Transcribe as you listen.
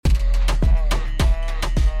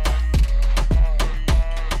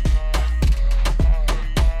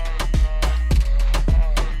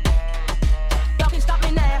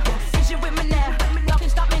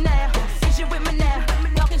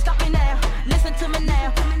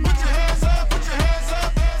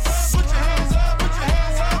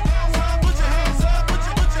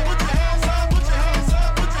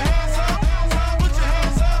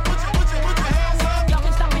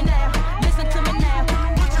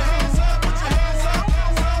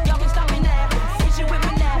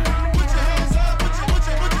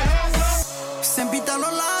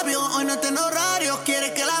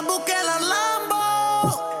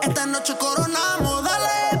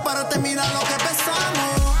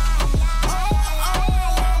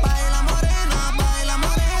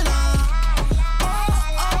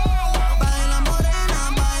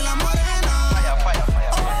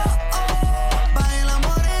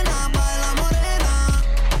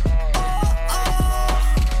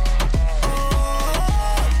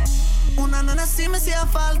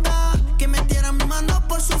falta que metiera mi mano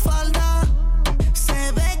por su falda.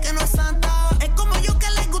 Se ve que no es santa, es como yo que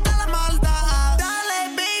le gusta la maldad.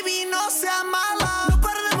 Dale, baby, no seas mala, no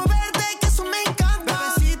pares de moverte, que eso me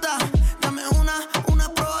encanta. Bebecita, dame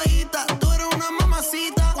una probadita, tú eres una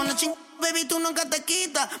mamacita. Con la baby, tú nunca te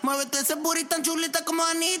quitas. Muévete ese booty tan chulita como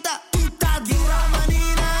Anita. Y está dura,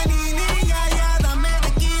 manina, nini, ya, ya. Dame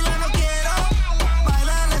tequila, no quiero.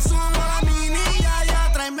 Baila, le subo la mini, ya,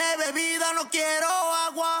 ya. Tráeme bebida, no quiero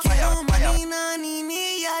agua. Quiero manina,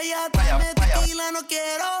 nini, ya, ya. Tráeme tequila, no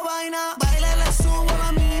quiero vaina. Baila, le subo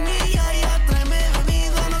la mini, ya, ya. Tráeme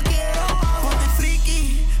bebida, no quiero agua. Ponte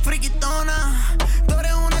friki, friquitona. Tú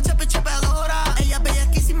eres una chapeadora. Ella es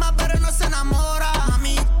bellaquísima, pero no se enamora.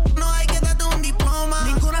 Mami, no hay que darte un diploma.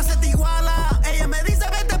 Ninguna se te iguala. Ella me dice,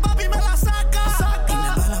 vete papi, me la saca. Y me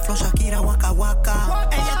va la flor Shakira, waka waka.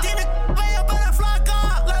 Ella tiene bello, pero es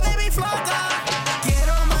flaca. La baby flaca.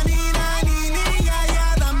 Quiero manina, nini, ya,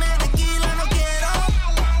 ya. Dame tequila, no quiero.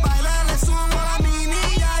 Baila, le subo la mini,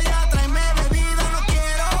 ya, ya. Tráeme bebida, no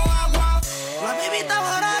quiero agua. La baby está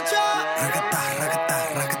borracha. Racata, racata,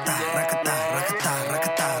 racata, racata, racata,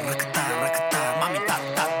 racata, racata, racata. Mami, ta,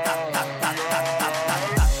 ta, ta, ta, ta, ta, ta, ta, ta, ta,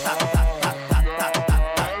 ta.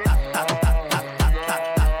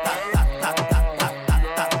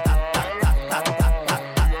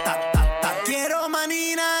 Quiero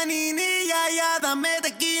manina, nini, ya, ya. Dame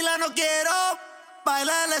tequila, no quiero.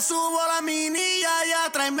 Baila, le subo la mini, ya, ya.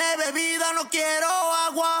 Tráeme bebida, no quiero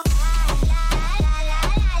agua.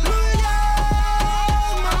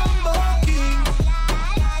 Mambo King,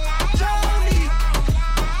 Johnny,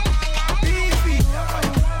 Beefy.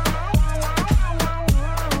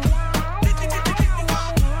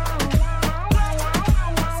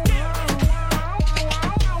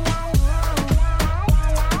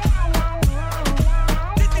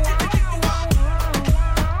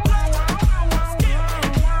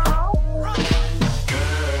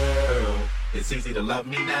 It's easy to love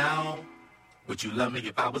me now. Would you love me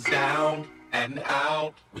if I was down and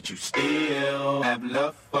out? Would you still have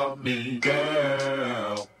love for me,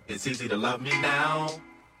 girl? It's easy to love me now.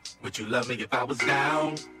 Would you love me if I was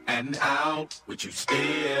down and out? Would you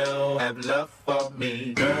still have love for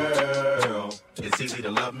me, girl? It's easy to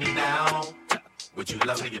love me now. Would you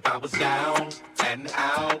love me if I was down and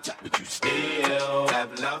out? Would you still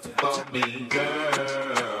have love for me,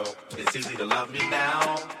 girl? It's easy to love me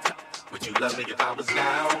now. Would you love me if I was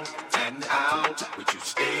down and out? Would you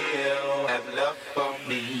still have love for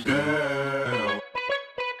me, girl?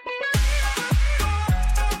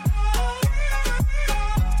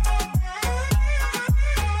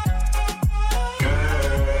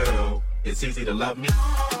 Girl, it's easy to love me.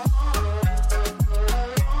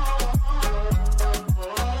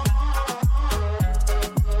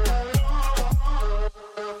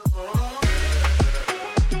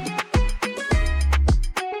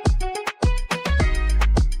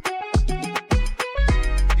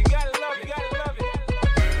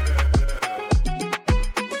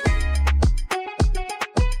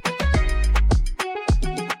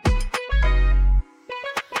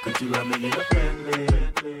 Could you love me in a Bentley?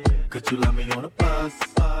 Could you love me on a bus?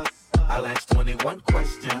 I'll ask 21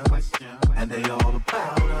 questions, and they all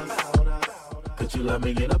about us. Could you love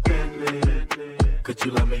me in a Bentley? Could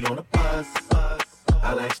you love me on a bus?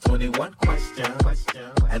 I'll ask 21 questions,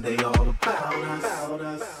 and they all about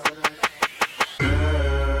us.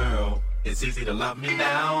 Girl, it's easy to love me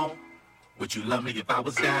now. Would you love me if I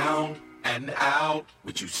was down and out?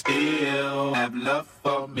 Would you still have love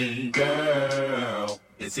for me, girl?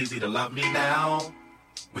 It's easy to love me now.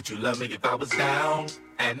 Would you love me if I was down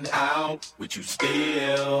and out? Would you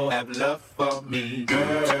still have love for me,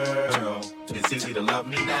 girl? It's easy to love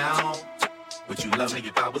me now. Would you love me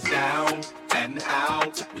if I was down and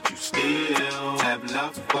out? Would you still have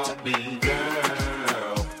love for me,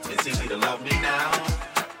 girl? It's easy to love me now.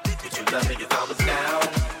 Would you love me if I was down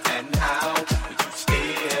and out? Would you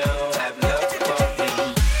still have love for me?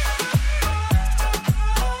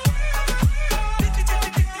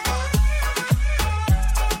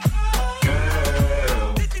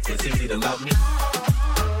 Girl, it's easy to love me.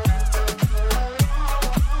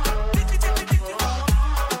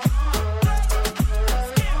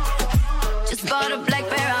 Just bought a black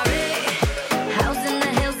Ferrari, house in the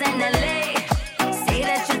hills in LA. Say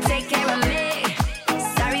that you take care of me.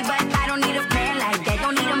 Sorry, but I don't need a man like that.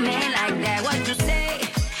 Don't need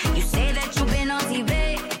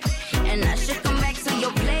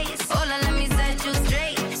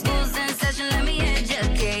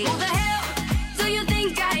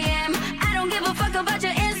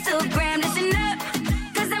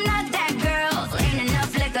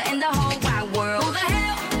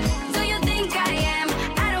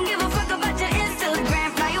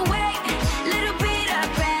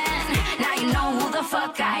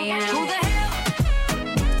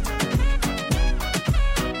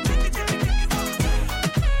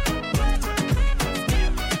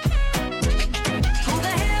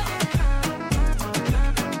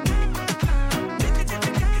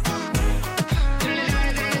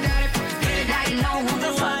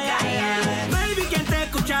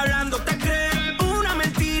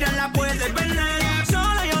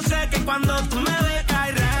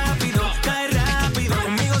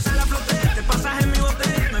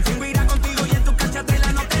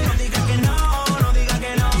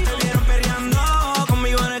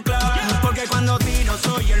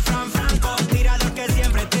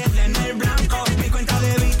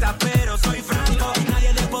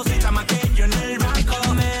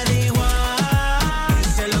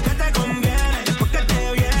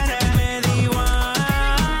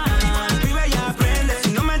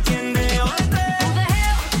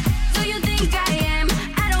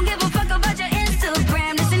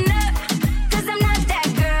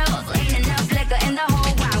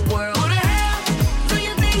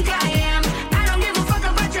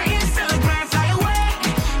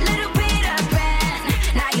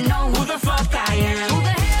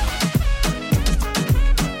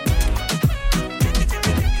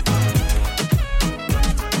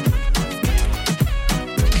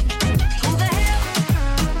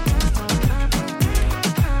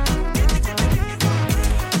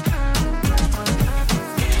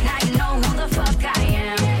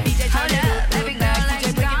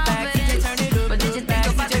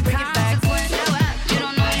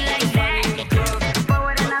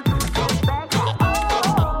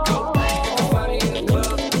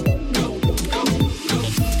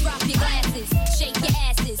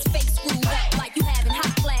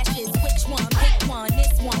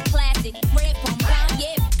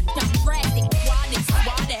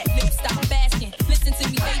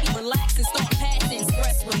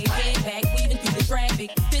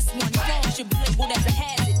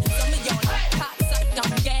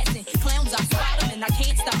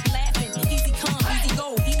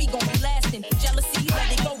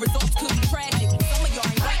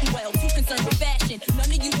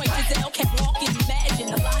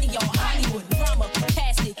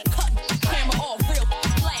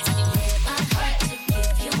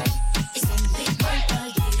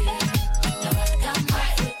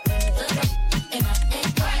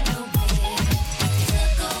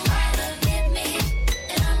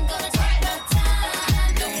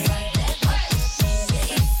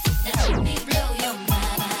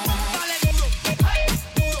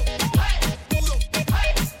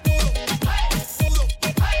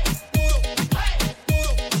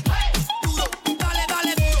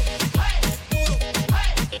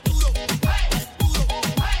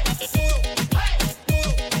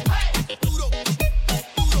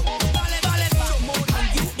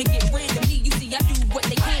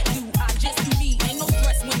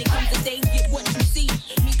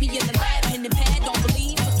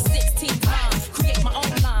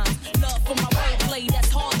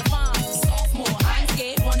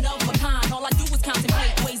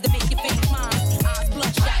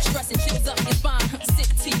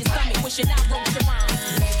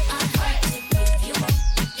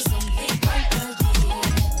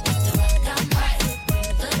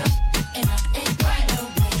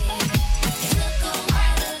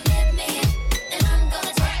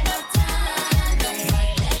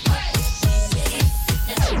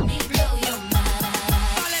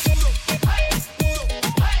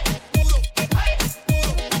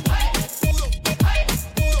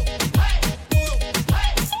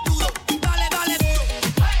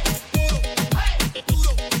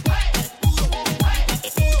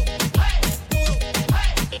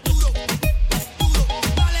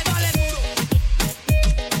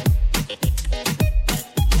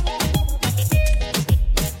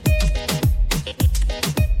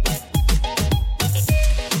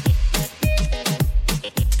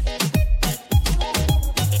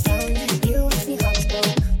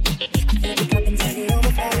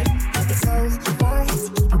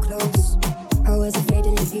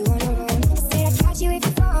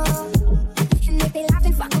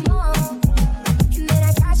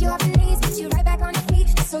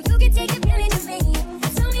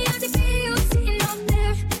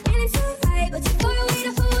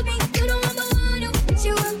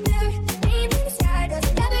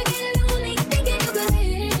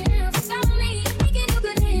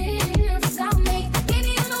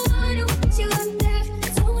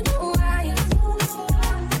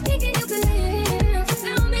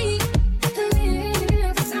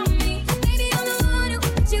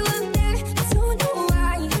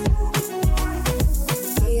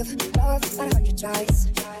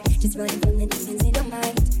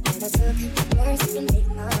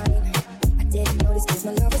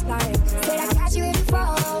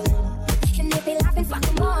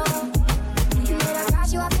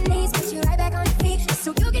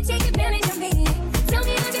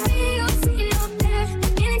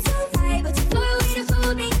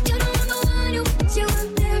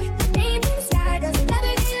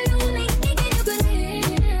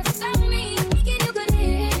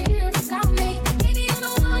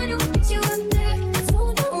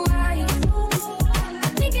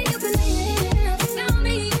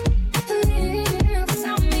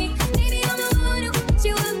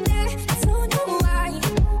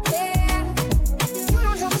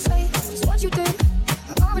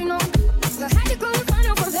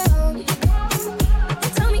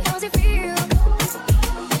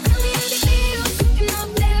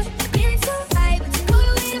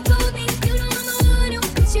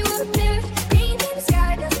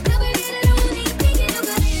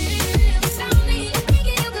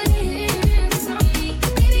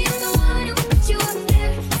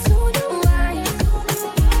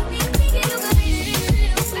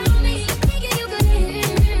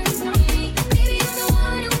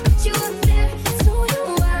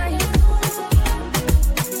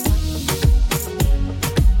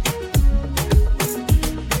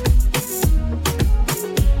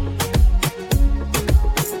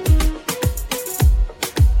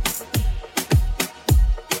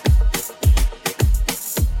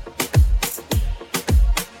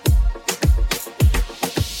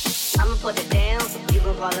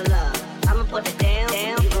fall in love. I'ma put it down,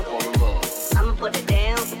 down, you gon' fall in love. I'ma put it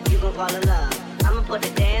down, you gon' fall in love. I'ma put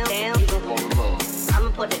it down, down, you gon' fall in love.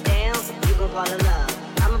 I'ma put it down, you gon' fall in love.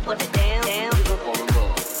 I'ma put it down, down, you gon' fall in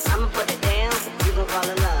love. I'ma put it down, you gon' fall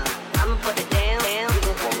in love. I'ma put it down, down, you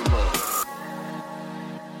gon' fall in love.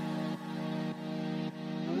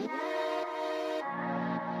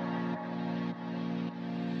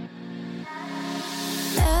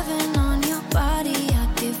 Loving on your body, I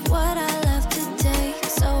give what I love to take.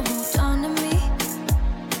 So hold on to me,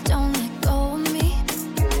 don't let go of me.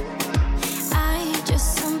 I ain't just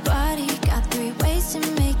somebody, got 3 ways to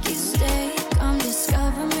make you stay. Come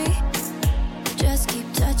discover me, just keep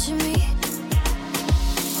touching me.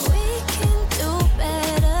 We can do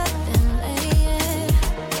better than laying.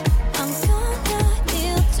 I'm gonna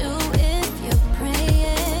kneel to if you're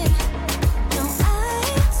praying. No, I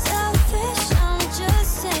ain't selfish, I'm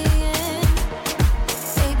just saying.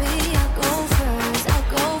 Baby, I'll go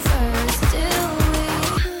first till we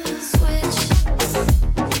switch.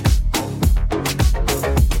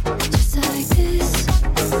 Just like this,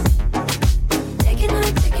 taking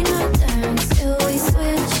our turns till we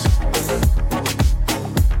switch.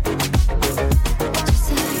 Just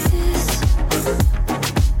like this,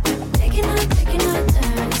 taking our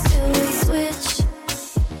turns till we switch.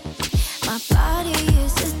 My body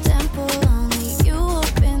is a temple, only you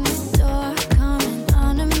open the door. Coming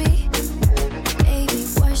onto me, baby,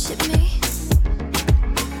 worship me.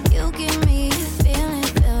 You give me a feeling,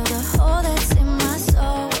 feel the hole that's in my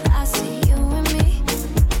soul. I see you and me,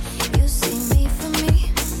 you see me for me.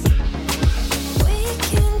 We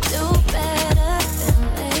can do better than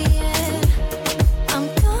laying. I'm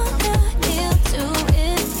gonna kneel to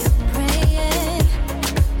if you're praying.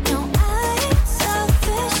 No, I ain't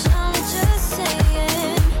selfish, I'm just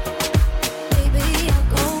saying. Baby, I'll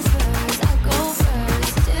go first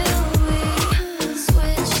till we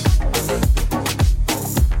switch.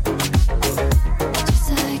 Just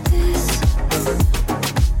like this,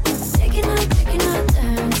 taking our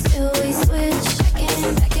turns till we switch.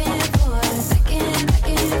 Back and forth, back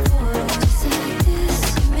and forth. Just like this,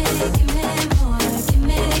 give me more,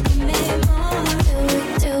 give me more.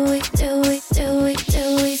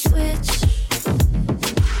 Till we switch.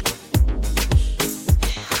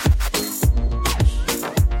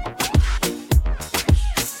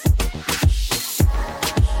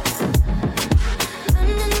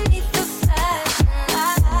 Underneath the fashion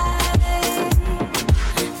light,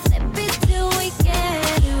 flip it till we get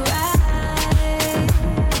it right.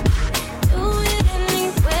 Do it any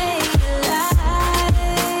way you like,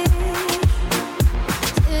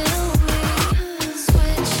 till we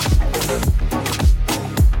switch.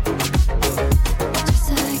 Just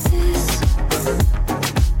like this,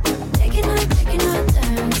 taking our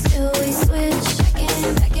turns till we switch.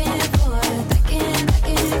 Back and forth, back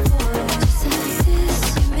and forth. Just like this,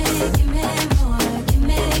 give me more, give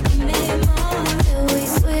me more. Till we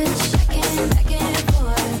switch. Back and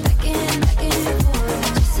forth, back and forth.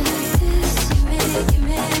 Just like this, give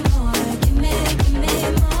me more, give me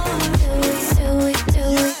more. Till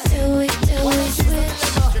we switch.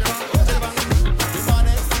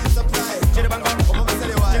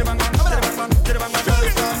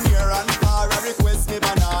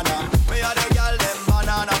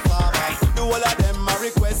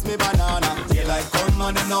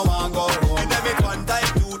 No one go home. Give them it 1 time,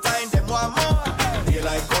 2 time, them want more.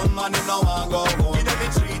 Daylight come and them no one go home. Give them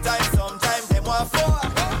it 3 times, sometimes them want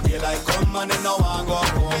 4. Daylight come and them no one go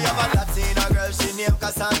home. We have a Latina girl, she named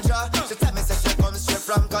Cassandra. She tell me say she comes straight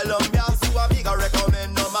from Colombia. So amiga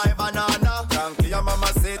recommend no my banana. Frankly, your mama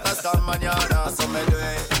say hasta mañana. So me do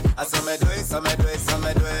it, so me do it, so me do it, so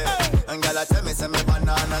me do it. And girl, tell me say me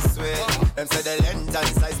banana sweet. Them say the length and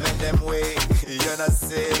size make them wait. You know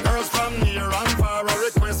say Girls from near and far a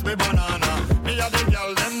request me banana. Me a the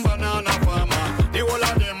girl them banana farmer. The whole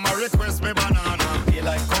of them a request me banana.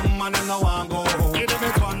 daylight come and them no one go home. Give them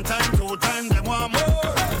it 1 time, 2 time, them want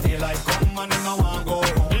more. Daylight come and them no one go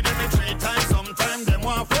home. Give them it 3 times, sometimes them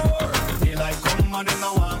want 4. Daylight come and them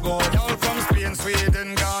no one go home. Y'all from Spain,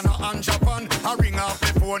 Sweden, Ghana and Japan. I ring off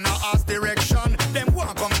the phone, I ask direction. Them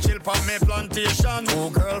want come chill for me plantation. 2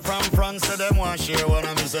 girls from France, so them want share one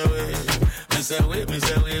of me say way. Me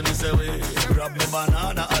say we. Grab me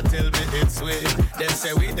banana, I tell me it's sweet. Them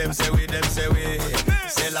say we.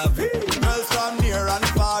 C'est la vie. Girls from near and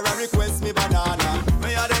far a request me banana.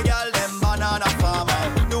 Me a the girl them banana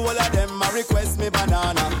farmer. The whole of them a request me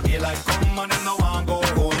banana. Daylight come and them no one go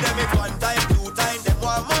home. Give them it 1 time, 2 time, them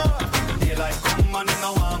want more. Daylight come and them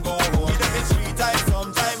no one go home. Give them it 3 times,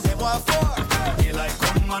 sometimes them want 4. Daylight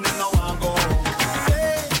come and them no one go home.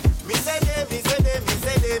 Me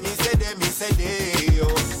say they,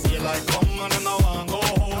 yo.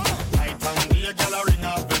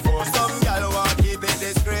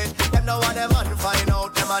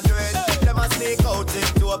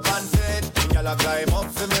 rope and fit. Girl a climb up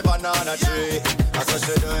for me banana tree. I saw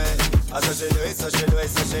she do it, I saw she do it, so she do it,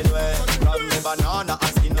 so she do it. Grab me banana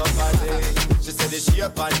and skin up her leg. She said the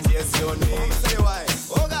shape and taste unique. Say why?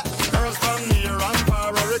 Oh God. Girls from near and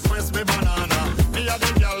far request me banana. Me a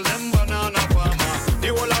the girl them banana farmer. The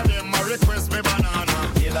whole of them a request me banana.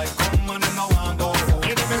 They like come and them no want go.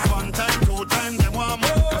 Give them it 1 time, 2 time, them want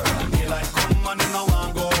more. They like come and them no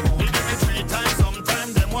want go. Give them it 3 times,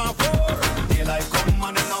 sometime them want 4. They like come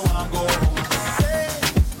and them no want go.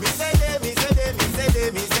 Me say they, me say they, me say they,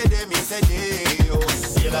 me say they, me say they. Oh,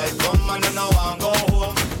 they like come and them no want go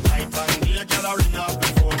home. Night and day, girl a ring off the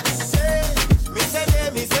phone. Me say they,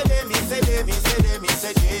 me say they, me say they, me say they, me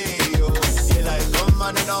say they. Oh, they like come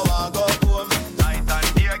and them no want go home. Night and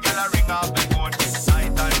day, girl a ring off the phone.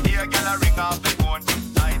 Night and day, girl a ring off the phone.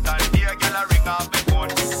 Night and day, girl a ring off the phone.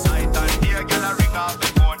 Night and day, girl a ring off the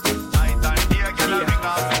phone. Night and day, girl a ring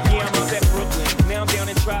off the phone. Yeah, I'm up at Brooklyn. Now I'm down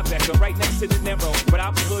in Tribeca, right next to the Narrow. But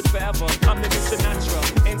I'll be hood forever. I'm the New Sinatra.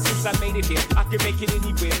 And since I made it here, I can make it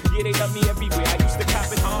anywhere. Yeah, they love me everywhere. I used to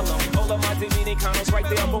cop in Harlem. All of my Dominicanos right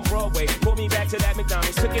there up on Broadway. Pulled me back to that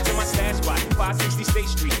McDonald's. Took it to my stash spot, 560 State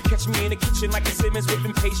Street. Catch me in the kitchen like a Simmons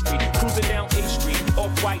whipping pastry. Cruising down A Street,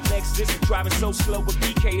 off-white Lexus. Driving so slow, but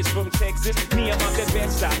BK is from Texas. Me, I'm out that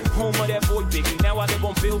Bed-Stuy, home of that boy Biggie. Now I live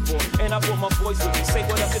on Billboard, and I brought my boys with me. Say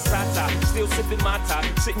what up to Tata, still sipping my top.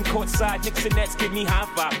 Sitting courtside, Knicks and Nets give me high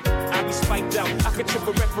five. I be spiked out, I could trip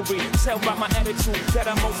a referee. Tell by my attitude that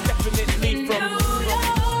I'm most definitely from. Hey.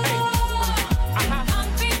 Uh-huh.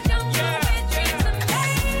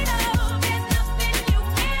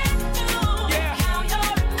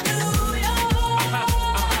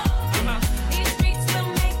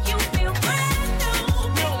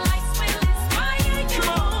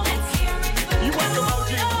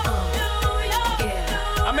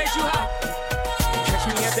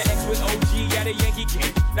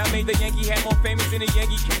 I made the Yankee hat more famous than a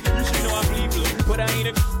Yankee king. You should know I bleed blue, but I ain't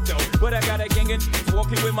a though. But I got a gang and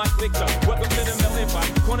walking with my click though. Welcome to the melting pot.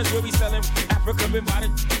 Corners where we sellin' Africa been by the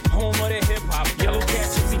home of the hip hop. Yellow cap,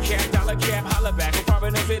 gypsy cap, dollar cap, holla back. For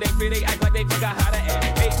foreigners it ain't fit, they act like they forgot how to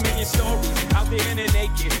act. 8 million stories out there in the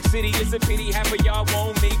naked city. It's a pity half of y'all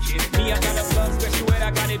won't make it. Me, I got a blood special ed,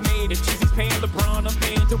 I got it made. If Cheesy's paying LeBron, I'm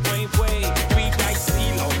paying Dwayne Wade. 3 dice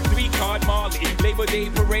CeeLo, 3 card Marley. Labor Day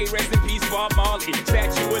parade, rest in peace Bob Marley.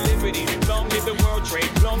 Statue of Liberty, long live the World Trade,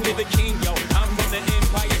 long live the King, yo. I'm from the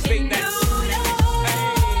Empire State. That's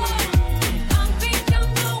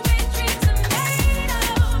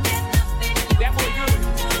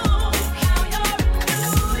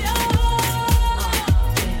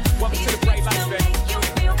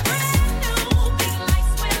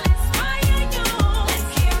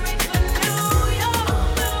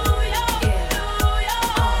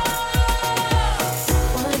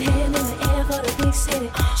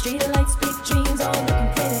street lights, big dreams, all looking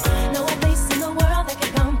pretty. No place in the world that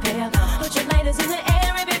can compare.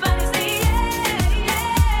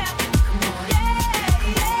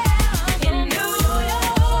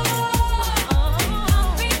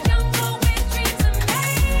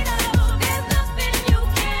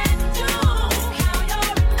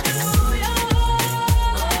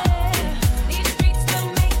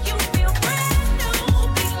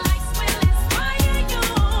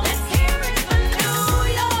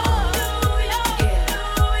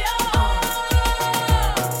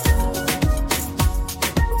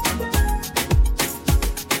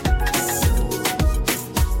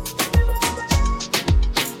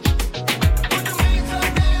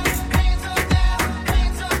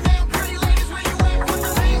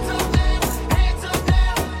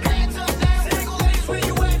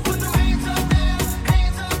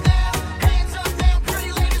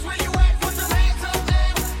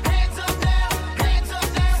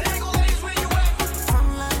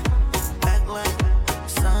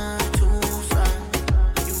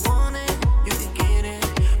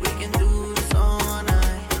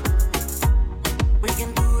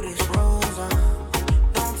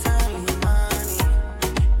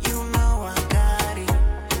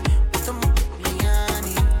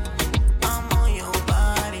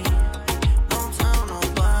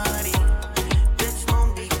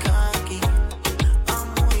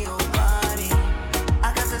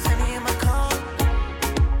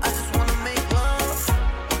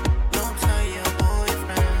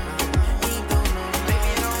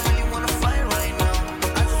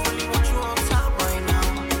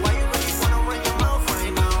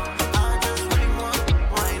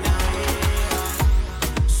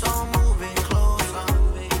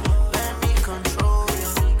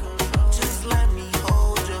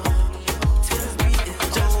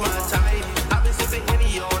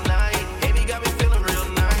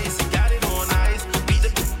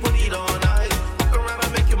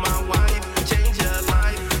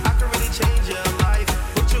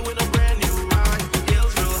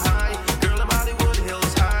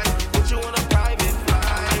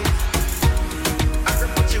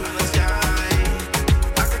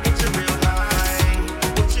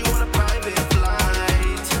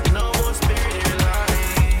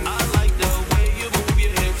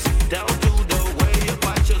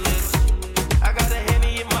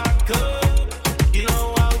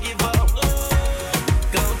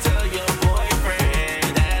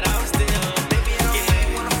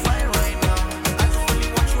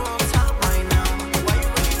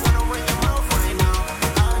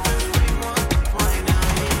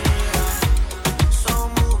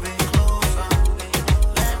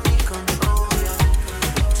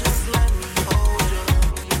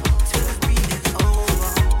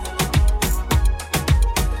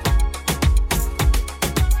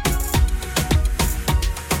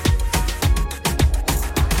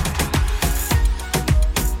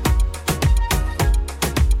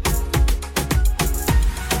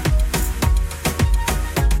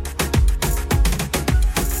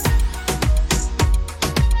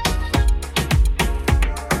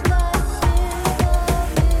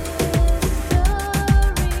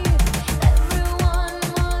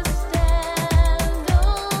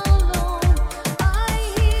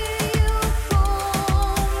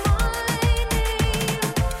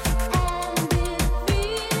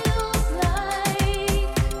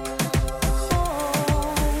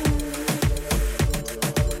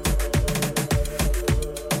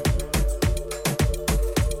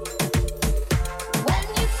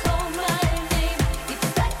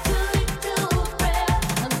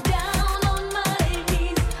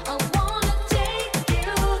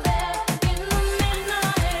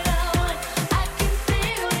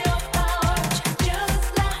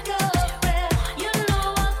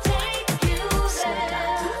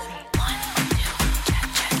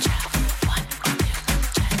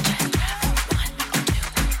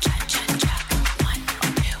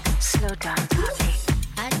 Slow down, Bobby.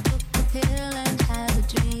 I took a pill and had a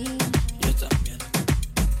dream. Yo también.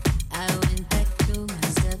 I went back to my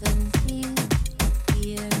 17th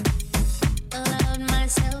year. Allowed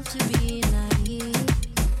myself to be naive.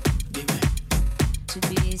 Dime. To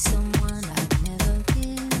be someone I've never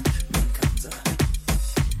been. Me encanta.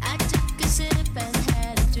 I took a sip and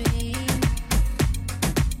had a dream.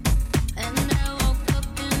 And I woke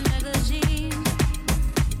up in magazine.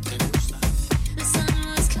 ¿Te gusta? The sun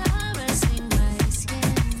was caressing my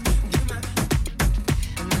skin.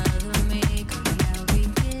 Another makeup now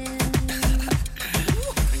begin.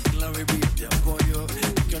 Tranquila, baby, yo te apoyo.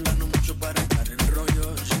 Hay que hablando mucho para estar en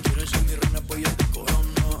rollo. Si quieres ser mi reina, pues yo te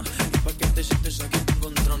corono. Y pa' que te sientes aquí tengo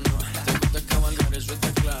un trono. Te gusta cabalgar, eso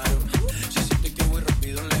está claro. Si sientes que voy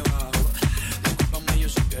rápido, le bajo. Discúlpame, yo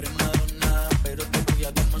sé que eres Madonna, pero te voy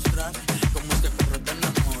a demostrar cómo este perro te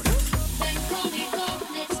enamora. Ven conmigo,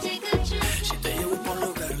 let's take a trip. Si te llevo por un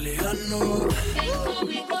lugar lejano, Ven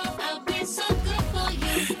conmigo, I'll be so good for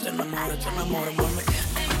you. te enamoro, mami.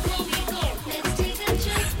 Ven conmigo, let's take a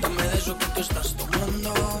trip. Dame de eso que tú estás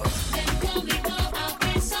tomando. Ven conmigo, I'll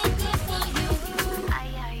be so good for you. Ay,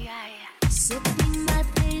 ay, ay. Sipping my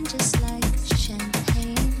pain just like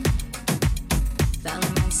champagne. Found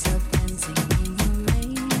myself dancing in the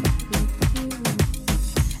rain with you.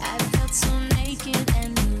 I felt so naked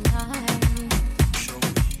and alive. Show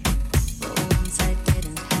me. For once I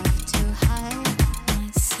didn't have to hide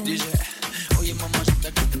myself. Dice, oye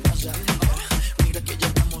mamacita, ¿qué te pasa? Mira que ya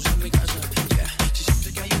estamos en mi casa. Yeah. Si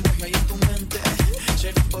sientes que hay un viaje ahí en tu mente,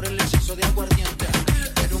 será por el exceso de aguardiente.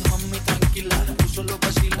 Pero mami, tranquila, tú solo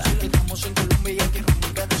vacila. Que estamos en Colombia y hay que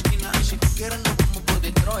romper cada esquina. Y si tú quieres nos vamos por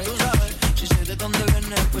Detroit, tú sabes. Si sé de dónde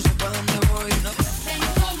vienes, pues sé pa' dónde voy, ¿no? Ven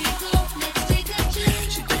conmigo, let's take a trip.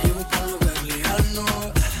 Si te llevo por un lugar lejano,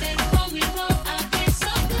 Ven conmigo, I'll be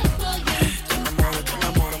so good for you. te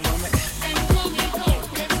enamoro, mami. Ven conmigo,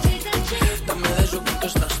 let's take a trip. Dame de eso que tú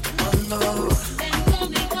estás tomando. Ven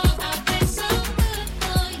conmigo, I'll be so good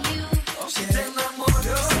for you. Si te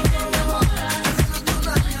enamoro,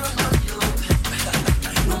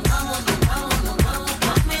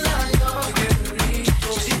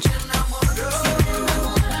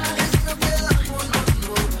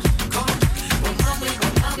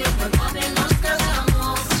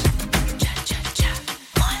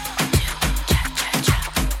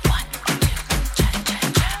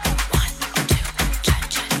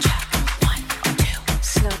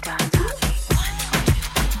 Slow down,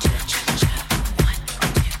 Bobby.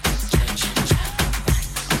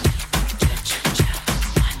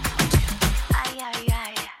 Ay, ay,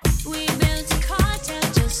 ay. We built a cartel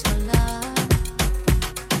just for love.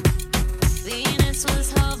 Venus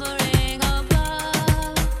was hovering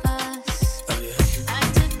above us. I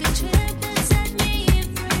took a trip and set me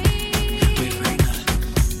free. mi reina.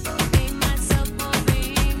 Made myself more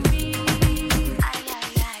being me. Ay,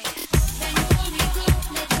 ay, ay. Ven conmigo,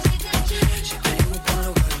 let's take a trip. Si te llevo por un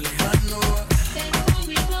lugar lejano, Ven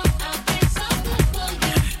conmigo, I'll be so good for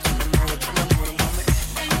you. te enamoro, mami.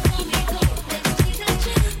 Ven conmigo, let's take a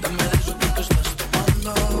trip. Dame de eso que tú estás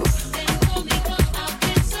tomando. Ven conmigo, I'll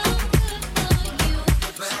be so good for you.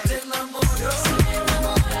 Te enamoro.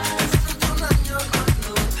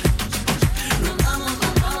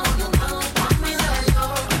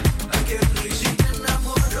 Ay, qué rico. Si te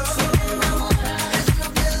enamoro.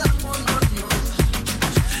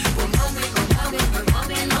 Pues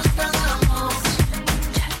mami, nos casamos.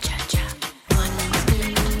 Cha cha cha. One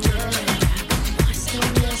thing in Georgia.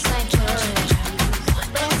 Skin just like Georgia.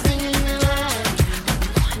 Best thing in the world.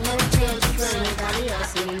 No change for anybody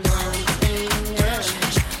else. One thing in Georgia.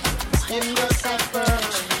 Skin just like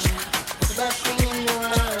Georgia. The best thing in the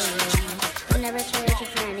world. Will never trade you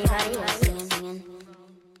for anybody else. Singing.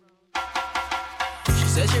 She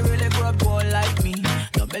said she really grew up poor like me.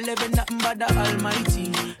 Don't believe in nothing but the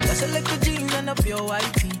Almighty. Just a little jeans and a pure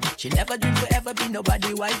white tee. She never dreamed to ever be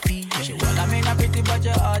nobody wifey. She was a man, a pretty, but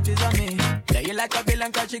your heart is on me. Play you like a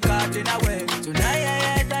villain, cause she caught in a way.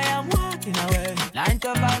 Tonight, I am walking away. 9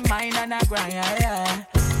 to 5, mine and I grind, yeah.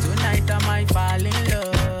 Tonight, I might fall in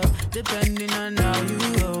love. Depending on how you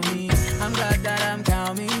hold me. I'm glad that I'm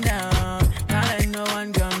calming down. Not let no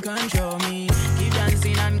one can control me. Keep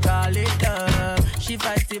dancing and call it love. She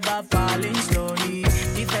fights it by falling slowly.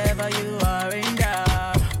 If ever you are in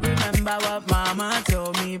doubt, remember what mama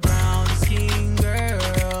told me. Brown skin girl,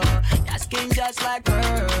 your skin just like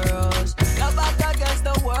pearls. You're back against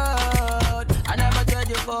the world. I never trade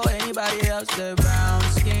you for anybody else. The brown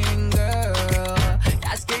skin girl,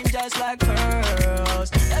 your skin just like pearls.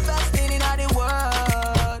 The best thing in the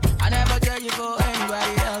world. I never trade you for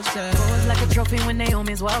anybody else. Pose like a trophy when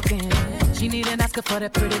Naomi's walking. She need an Oscar for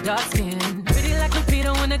that pretty dark skin. Pretty like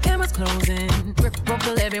Lupita when the camera's closing. Rip broke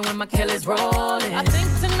the levee when my Kelly's rolling. I think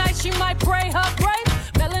tonight she might pray her grave.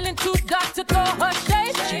 Melanin too dark to throw her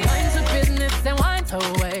shade. She minds her business and winds her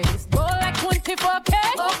ways. Go like 24K.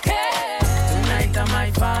 Okay. Tonight I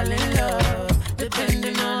might fall in love,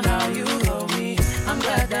 depending on how you hold me. I'm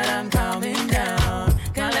glad that I'm calming down.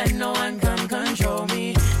 Can't let no one come control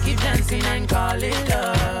me. Keep dancing and call it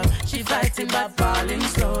love. She fighting but falling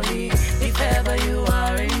slowly. If ever you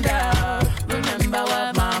are in doubt, remember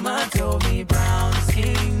what mama told me. Brown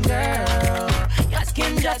skin girl, your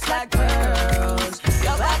skin just like pearls.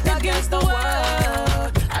 You're back against the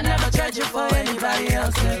world. I never tried you for anybody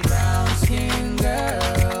else. Like brown skin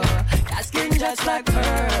girl, your skin just like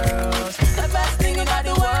pearls. The best thing about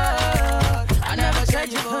the world. I never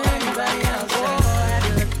tried you for anybody else. Oh, have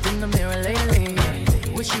you looked in the mirror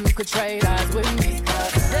lately? Wish you could trade eyes with me.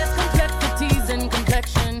 There's complexities in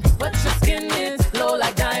complexion, but your skin is glow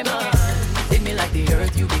like diamond. Hit me like the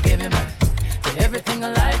earth, you be giving birth to everything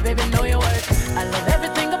alive, baby, know your worth. I love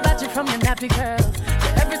everything about you, from your nappy curls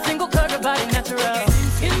to every single curve, your body natural. Same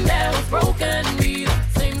skin that was broken, we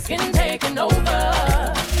the same skin taking over.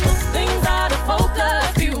 Most things out of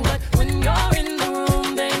focus, you, but when you're in the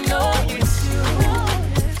room, they know it's you.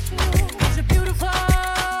 'Cause you're beautiful.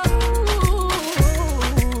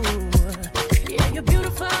 Yeah, you're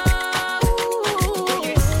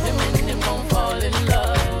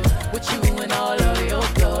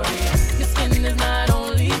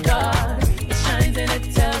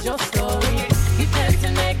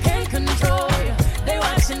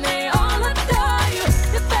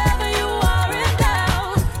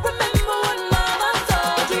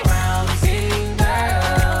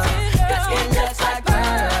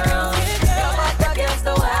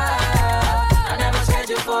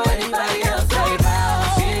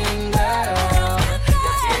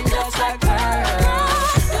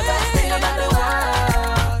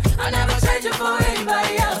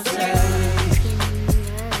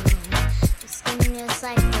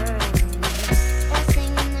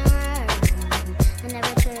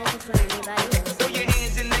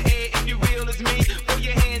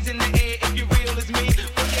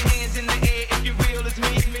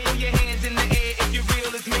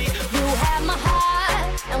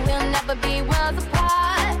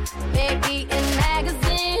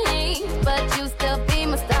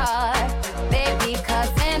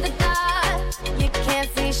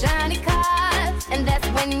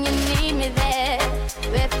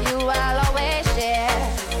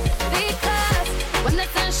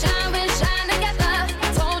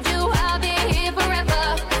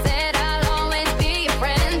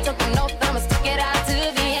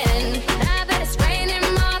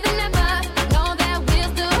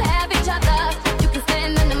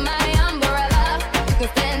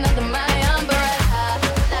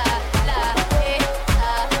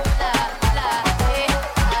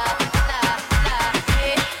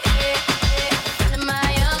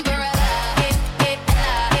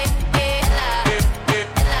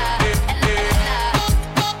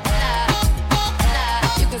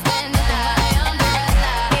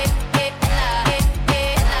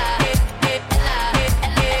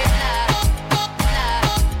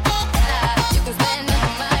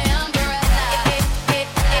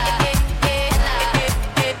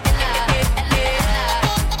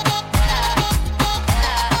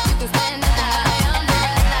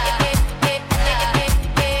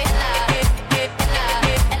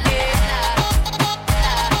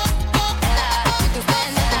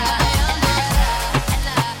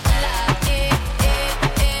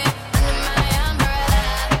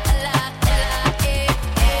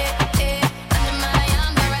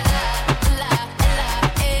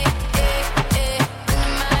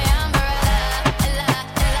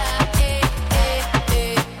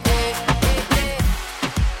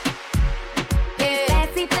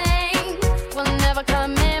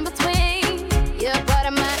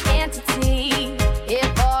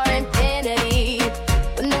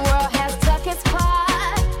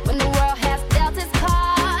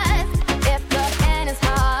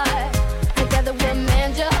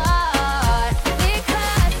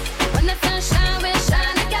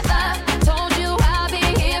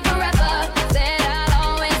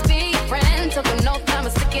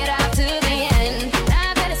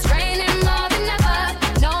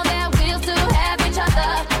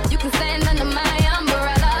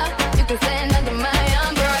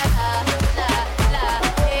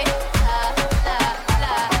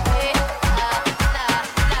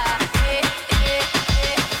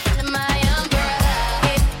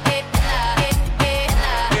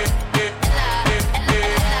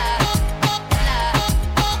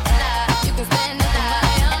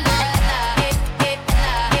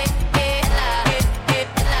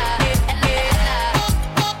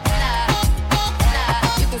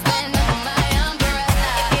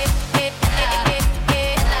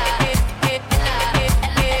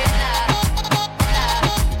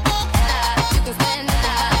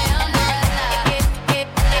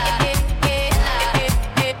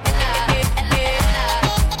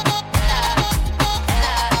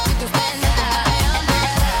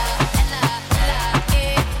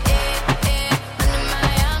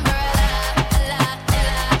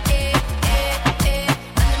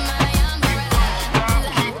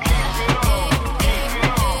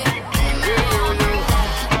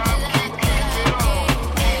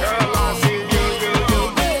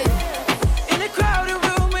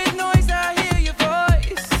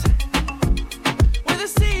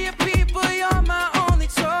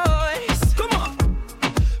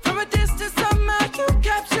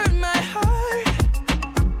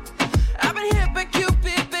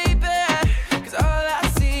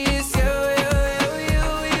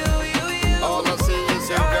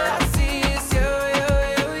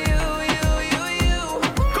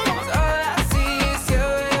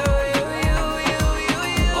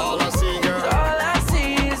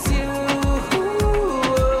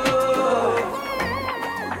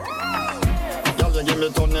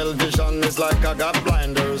like I got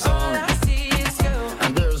blinders on. All I see is you.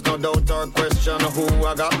 And there's no doubt or question who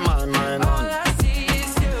I got my mind All on. I see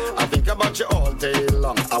is you. I think about you all day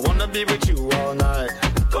long. I wanna be with you all night.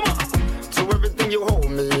 Come on. So everything you hold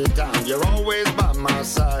me down, you're always by my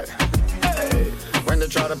side. Hey. When they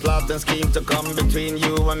try to plot and scheme to come between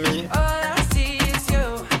you and me, All I see is you.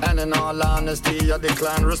 and in all honesty, I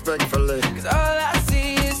decline respectfully. 'Cause all I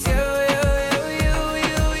see is you, you, you,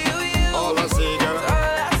 you, you, you. All I see, girl.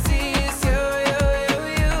 All I see is you, you,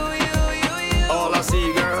 you, you, you, you. All I see,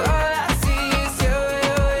 girl. All I see is you,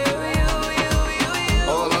 you, you, you, you, you,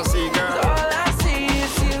 you. All I see, girl. All I see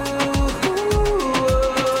is you.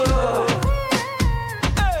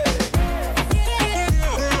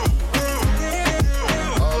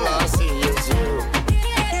 All I see is you.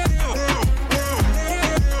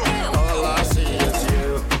 All I see is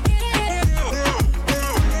you.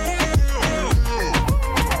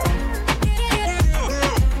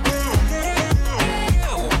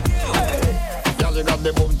 Girl, you got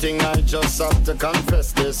the boom thing, I just have to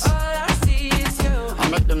confess this. All I see is you. I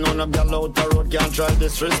make them know no girl out the road can't try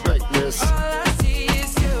disrespect this. All I see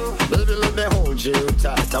is you. Baby, let me hold you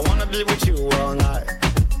tight. I wanna be with you all night.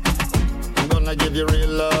 I'm gonna give you real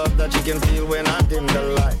love that you can feel when I dim the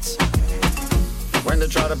lights. When they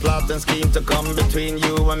try to plot and scheme to come between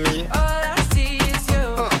you and me, All I see is you.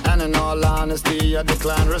 and in all honesty, I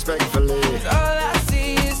decline respectfully. All I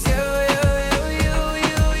see is you, you, you, you,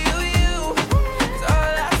 you, you, you. 'Cause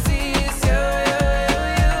all I see is you, you,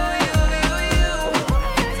 you, you, you, you.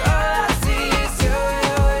 'Cause all I see is you,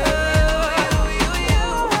 you, you, you, you, you.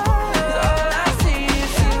 'Cause all I see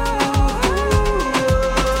is you.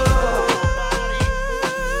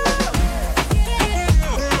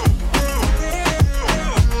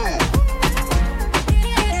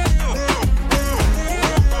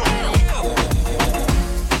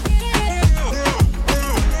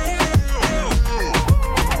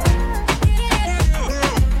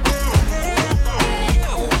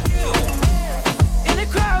 In a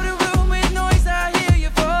crowded room with noise, I hear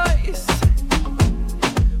your voice.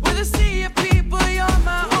 With a sea of people, you're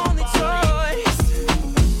my only choice.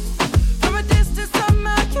 From a distance,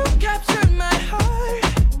 somehow you captured my heart.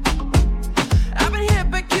 I've been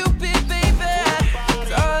hit by Cupid, baby.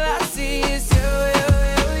 'Cause all I see is you, you,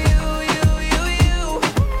 you, you, you, you.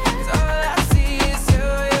 'Cause all I see is you,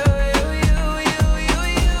 you, you, you, you,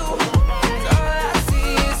 you. 'Cause all I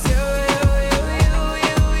see is you, you, you,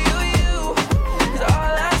 you, you, you. 'Cause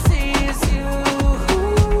all I see is you.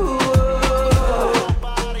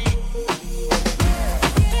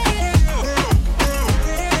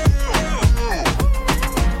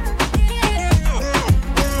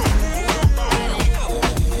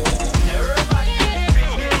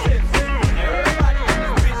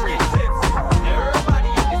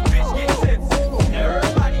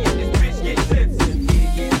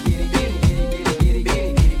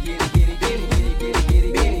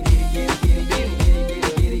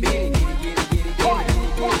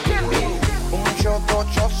 Un shot,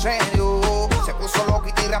 8 serio. Se puso loco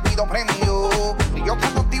y rápido prendió. Y yo que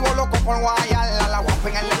ando activo loco por guayarla. La guapa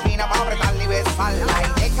en la esquina para apretarla y besarla.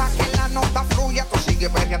 Y deja que la nota fluya. Tú sigue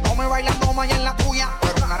perreándome, bailando más en la tuya.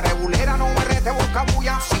 Pero una regulera no me rete, busca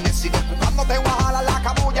bulla. Si me sigues buscando te voy a jalar la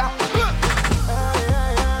cabulla.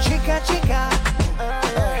 Chica, chica,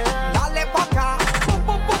 dale pa' acá.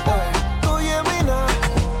 Oye, mina,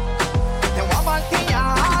 te voy a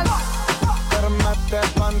martillar. Permette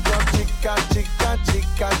banco, chica, chica,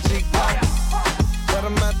 chica, chica.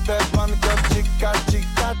 Permette banco, chica,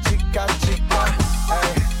 chica, chica, chica.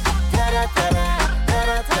 Ey. Tere, tere,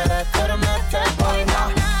 tere, tere, permette boina.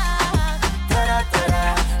 Tere, tere,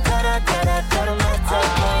 tere, tere, permette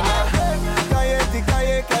boina. Calle,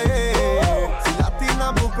 calle, calle. Si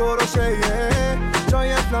latina bucoro sheye. Joy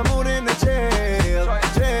and flamour in the jail,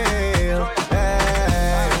 jail.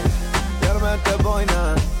 Ey. Permette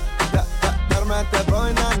boina. Permette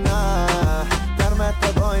boina na.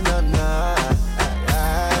 Permette boina na.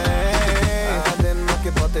 I didn't make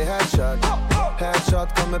it but the headshot.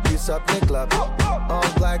 Headshot come and piece up the club. All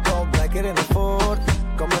black it in the Ford.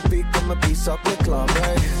 Come and piece up the club,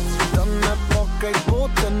 hey. Dan me plocka I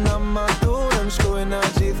båten när man dörren slår in en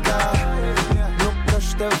gifta. Nuk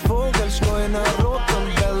është e vogël, shkoj në rotën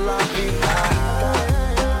Bella Vita.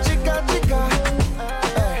 Chica, chica,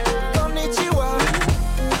 konnichiwa,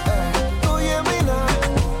 tu je mina,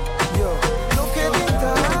 jo, nuk e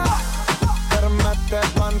dita. Permette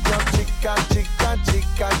banco, chica, chica,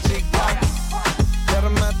 chica, chica.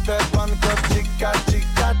 Permette banco, chica,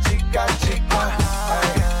 chica, chica, chica.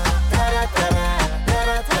 Tere, tere,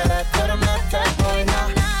 tere, tere, permette boina.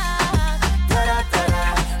 Tere, tere,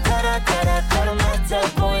 tere, tere, permette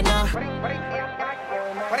boina.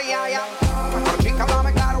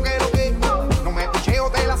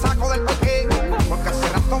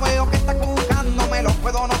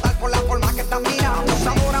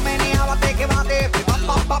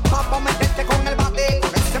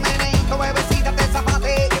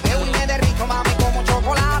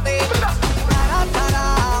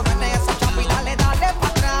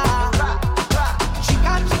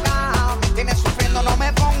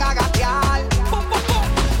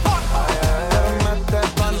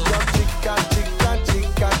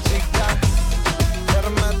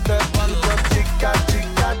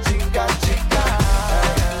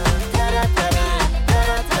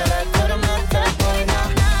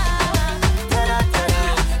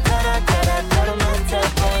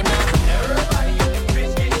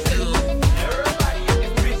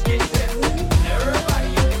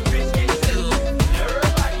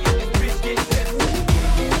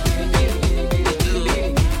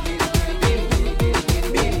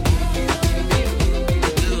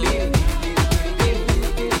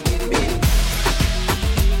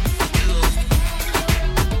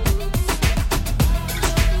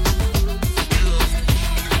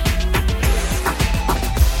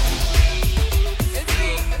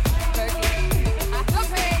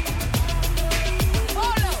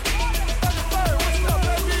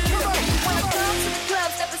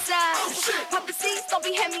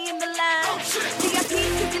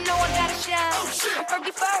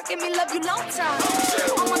 give me love you long time.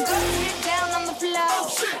 All my girls get down on the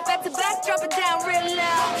floor. Back to back, drop it down real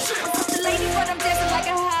loud. I'm such a lady, but I'm dancing like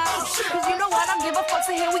a house. Cause you know I don't give a fuck,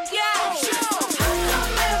 so here we go. How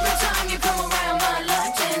come every time you come around my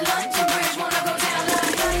London Bridge wanna go down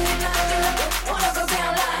like wanna go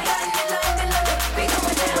down like be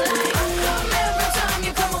going down like how come every time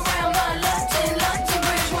you come around my London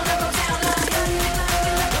Bridge wanna go down like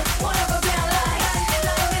wanna go down like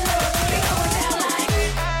be going down like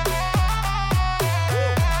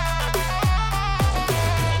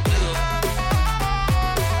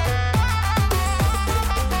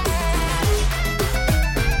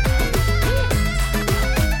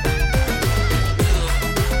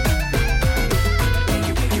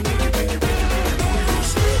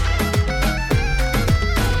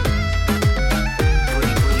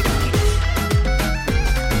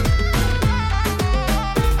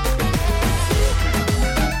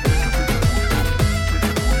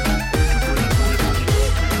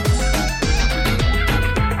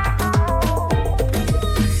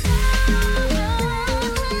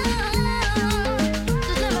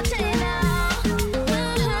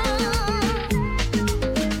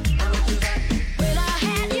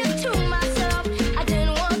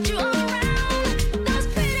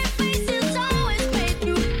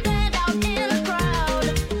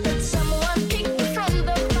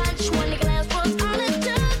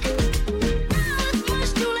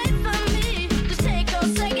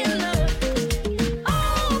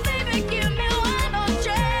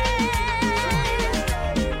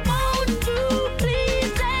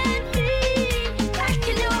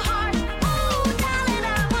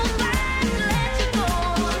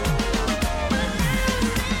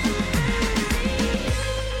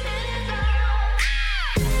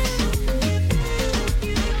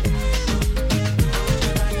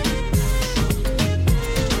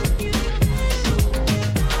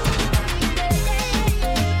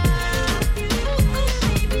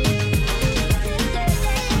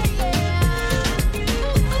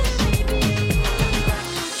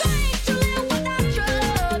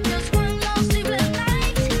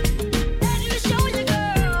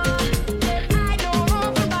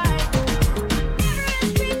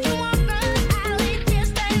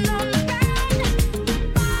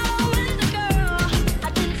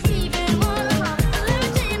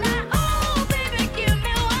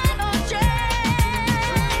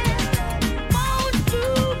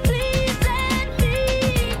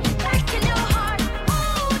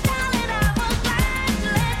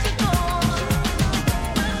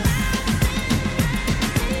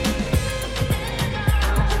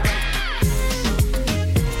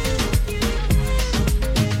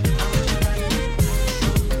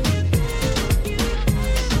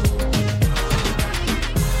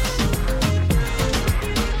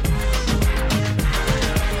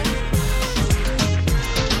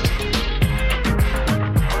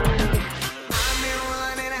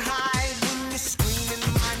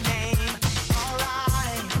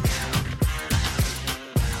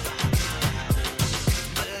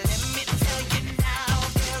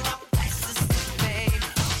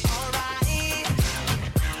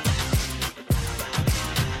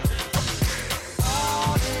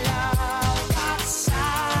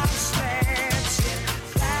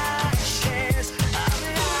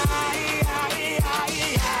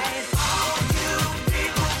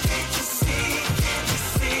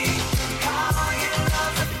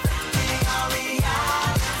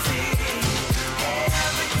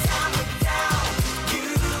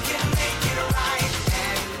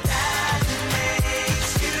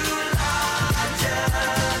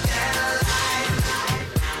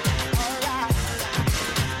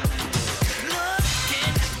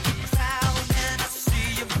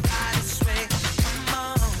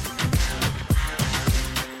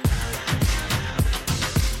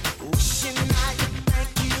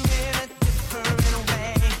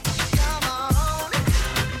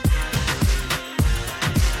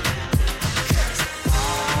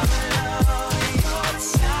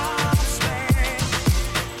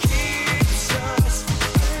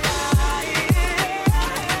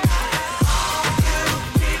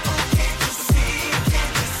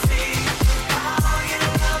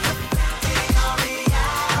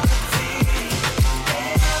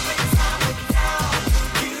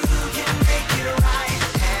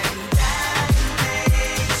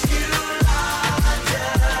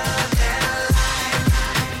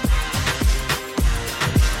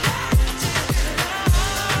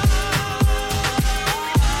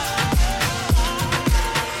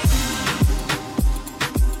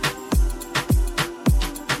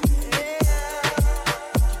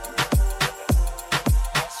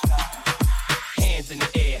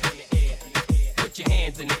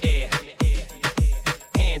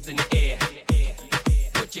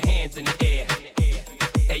hands in the air.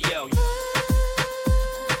 Hey yo.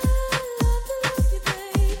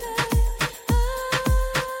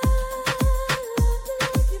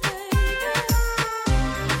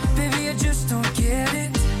 Baby, I just don't get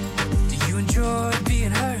it. Do you enjoy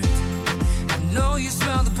being hurt? I know you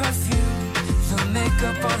smell the perfume, the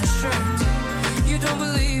makeup on his shirt. You don't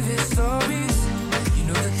believe his stories. You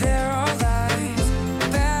know that they're all lies.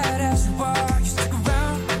 Bad as you are, you stick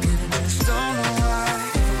around, and I just don't know why.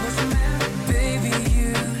 If I was a man, baby,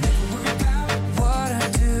 you never worry about what I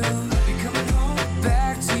do. I'll be coming home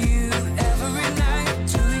back to you every night,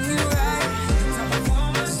 doing you right. The type of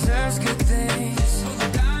woman deserves good things. Hold a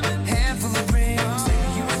diamond, handful of rings. Say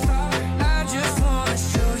you're a star. I just wanna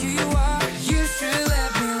show you you are. You should let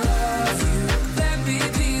me love you. Let me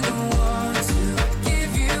be the one to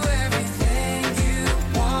give you everything you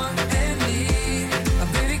want and need. A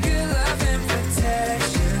baby, good love and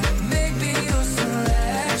protection. Make me your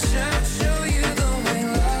selection. Show you the way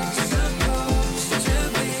love's supposed to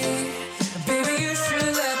be. Baby, you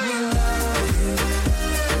should let me love you.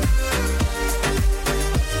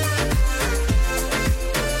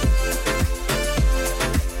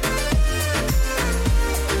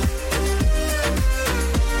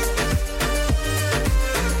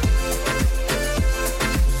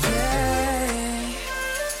 Yeah.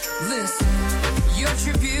 Listen, your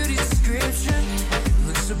true beauty description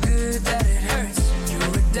looks so good that it hurts. You're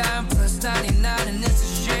a dime plus 99 and it's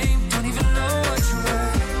a shame. Don't even know what you're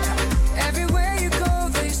worth. Everywhere you go,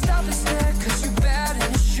 they stop and stare 'cause you're bad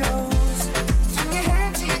and it shows. From your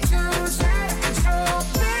head to your toes, out of control.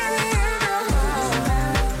 Baby, you know.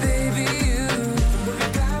 Baby, you worry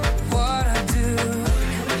about what I do.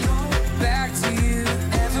 Back to you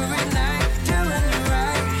every night, doing you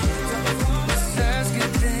right. Deserves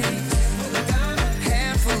good things.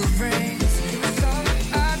 Handful of rings.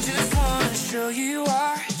 I just wanna show you you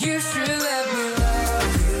are. You should let me love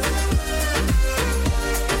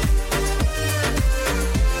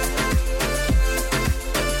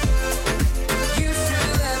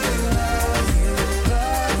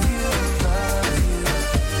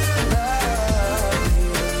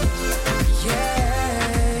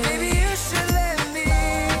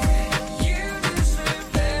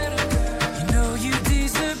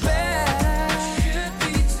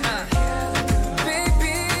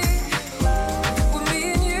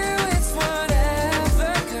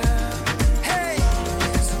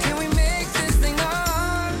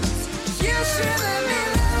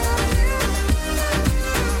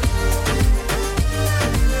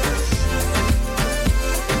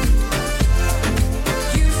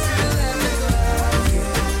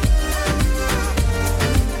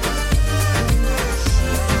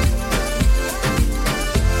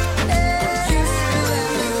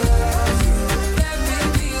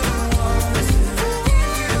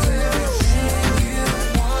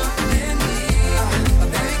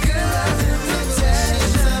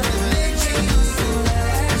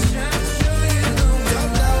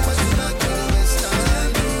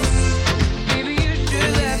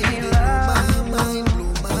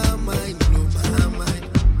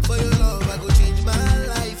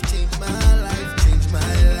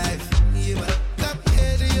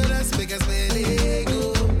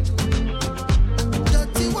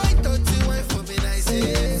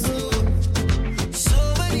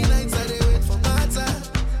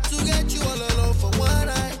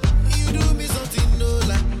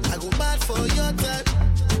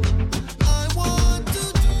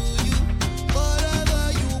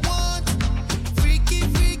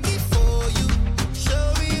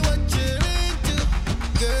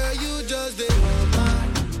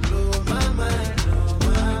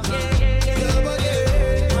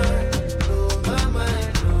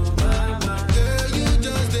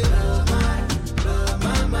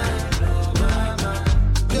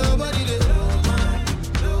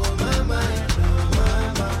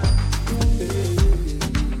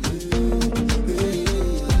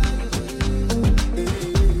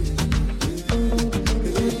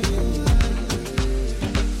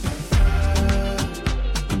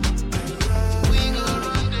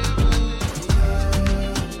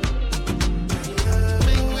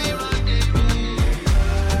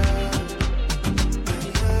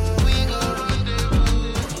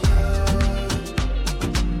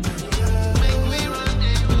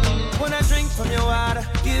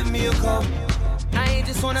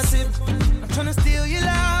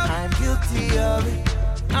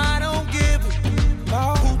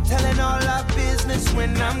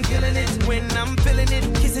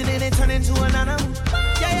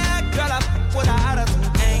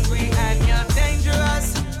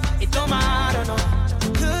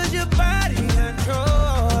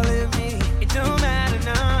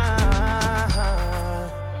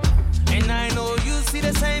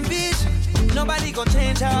Nobody gon'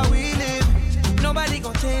 change how we live. Nobody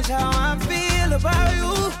gon' change how I feel about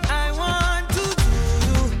you. I want to do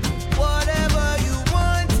you whatever you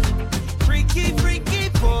want. Freaky, freaky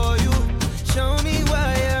for you. Show me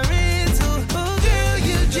what you're into. Oh, girl,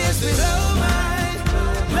 you just blow my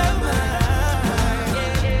mind.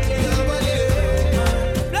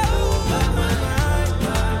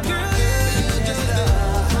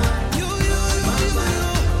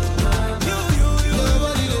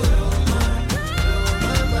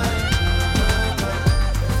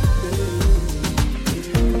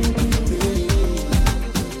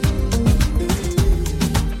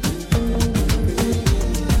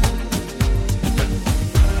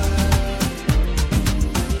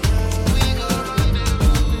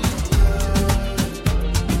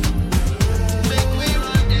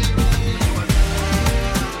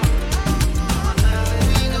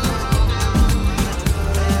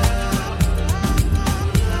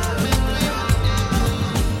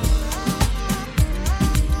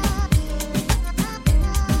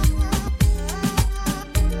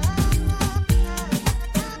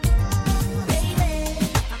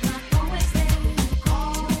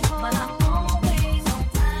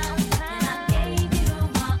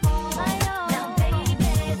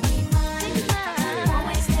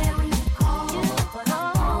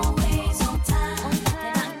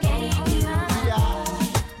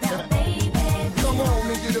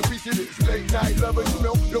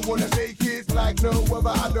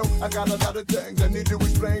 I got a lot of things I need to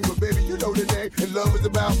explain, but baby, you know the name, and love is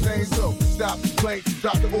about pain, so stop complaining,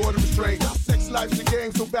 drop the order of restraint. Sex life's a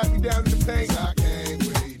game, so back me down in the pain. I can't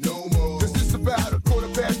wait no more. This is about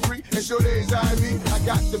 3:15, and sure days Ivy. I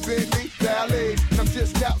got the Bentley Ballet, and I'm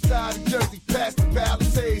just outside of Jersey, past the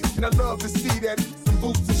Palisades, and I love to see that some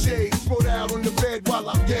boots and shades. Throw out on the bed while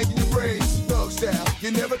I'm yanking your braids. Thug style,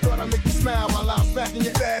 you never thought I'd make you smile while I'm smacking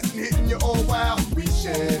your ass and hitting you all wild. We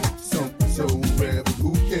share something so rare, but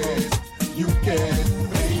who cares? You can,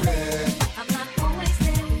 baby. I'm not always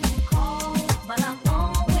there when you call, but I'm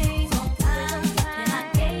always on time. And I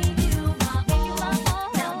gave you my all.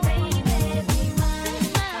 Now, baby, be mine.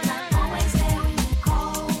 I'm not always there when you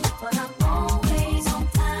call, but I'm always on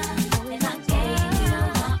time. And I gave you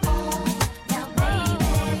my all. Now, baby,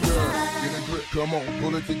 be Girl, mine. get a grip, come on,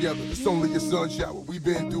 pull it together. It's only a sun shower. We've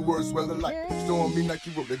been through worse weather like stormy night.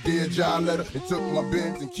 You wrote a Dear John letter and took my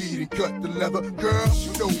Benz and keyed and cut the leather. Girl,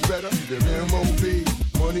 you know better. The M.O.B.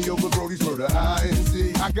 Money over Brody's murder,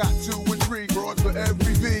 I.N.C. I got 2 or 3 broads for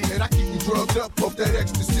every V, and I keep you drugged up off that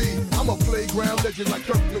ecstasy. I'm a playground legend like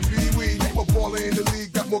Kirkland Pee-wee. I'm a baller in the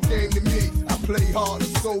league, got more game than me. I play harder,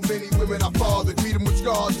 so many women I fathered. Meet them with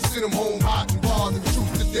scars and send them home hot and bothered.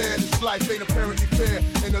 Truth to dare, this life ain't apparently fair.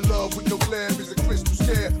 And the love with no glare is a crystal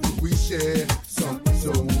stare. But we share something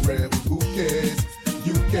so rare, but who cares?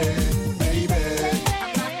 You can, baby.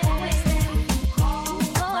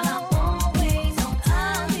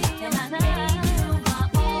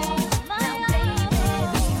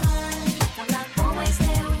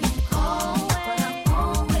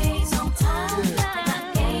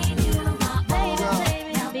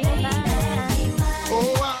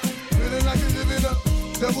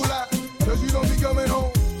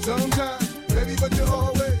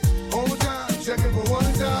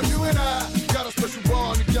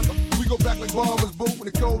 Bombers boot in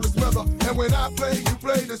the coldest weather. And when I play, you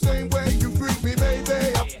play the same way. You freak me,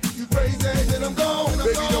 baby. You crazy, then I'm gone.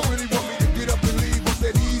 Baby, don't really want me to get up and leave. What's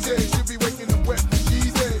that easy? Should be waking up wet for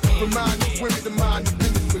cheesy. Remind these women to mind the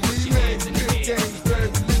business. Believe me, Bill Games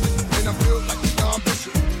very religious. And I'm built like a Don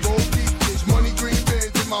Bishop. Gold deep dish, money green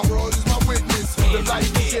bins. And my world is my witness. The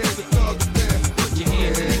life we share, the thug affair. Put your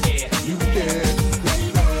hands in the air. You can.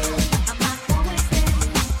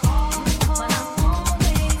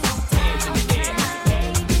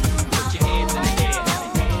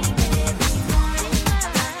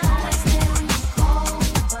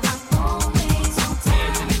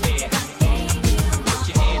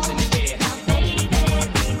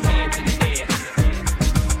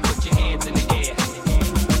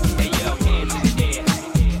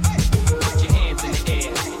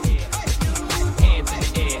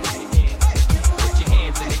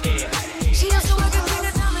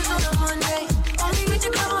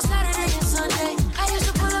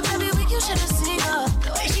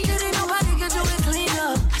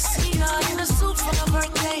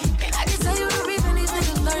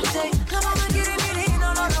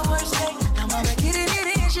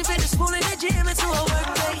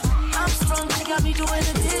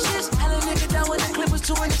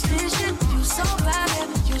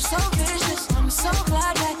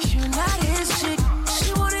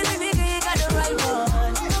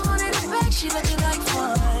 She looking like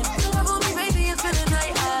fun. Love on me, baby, it's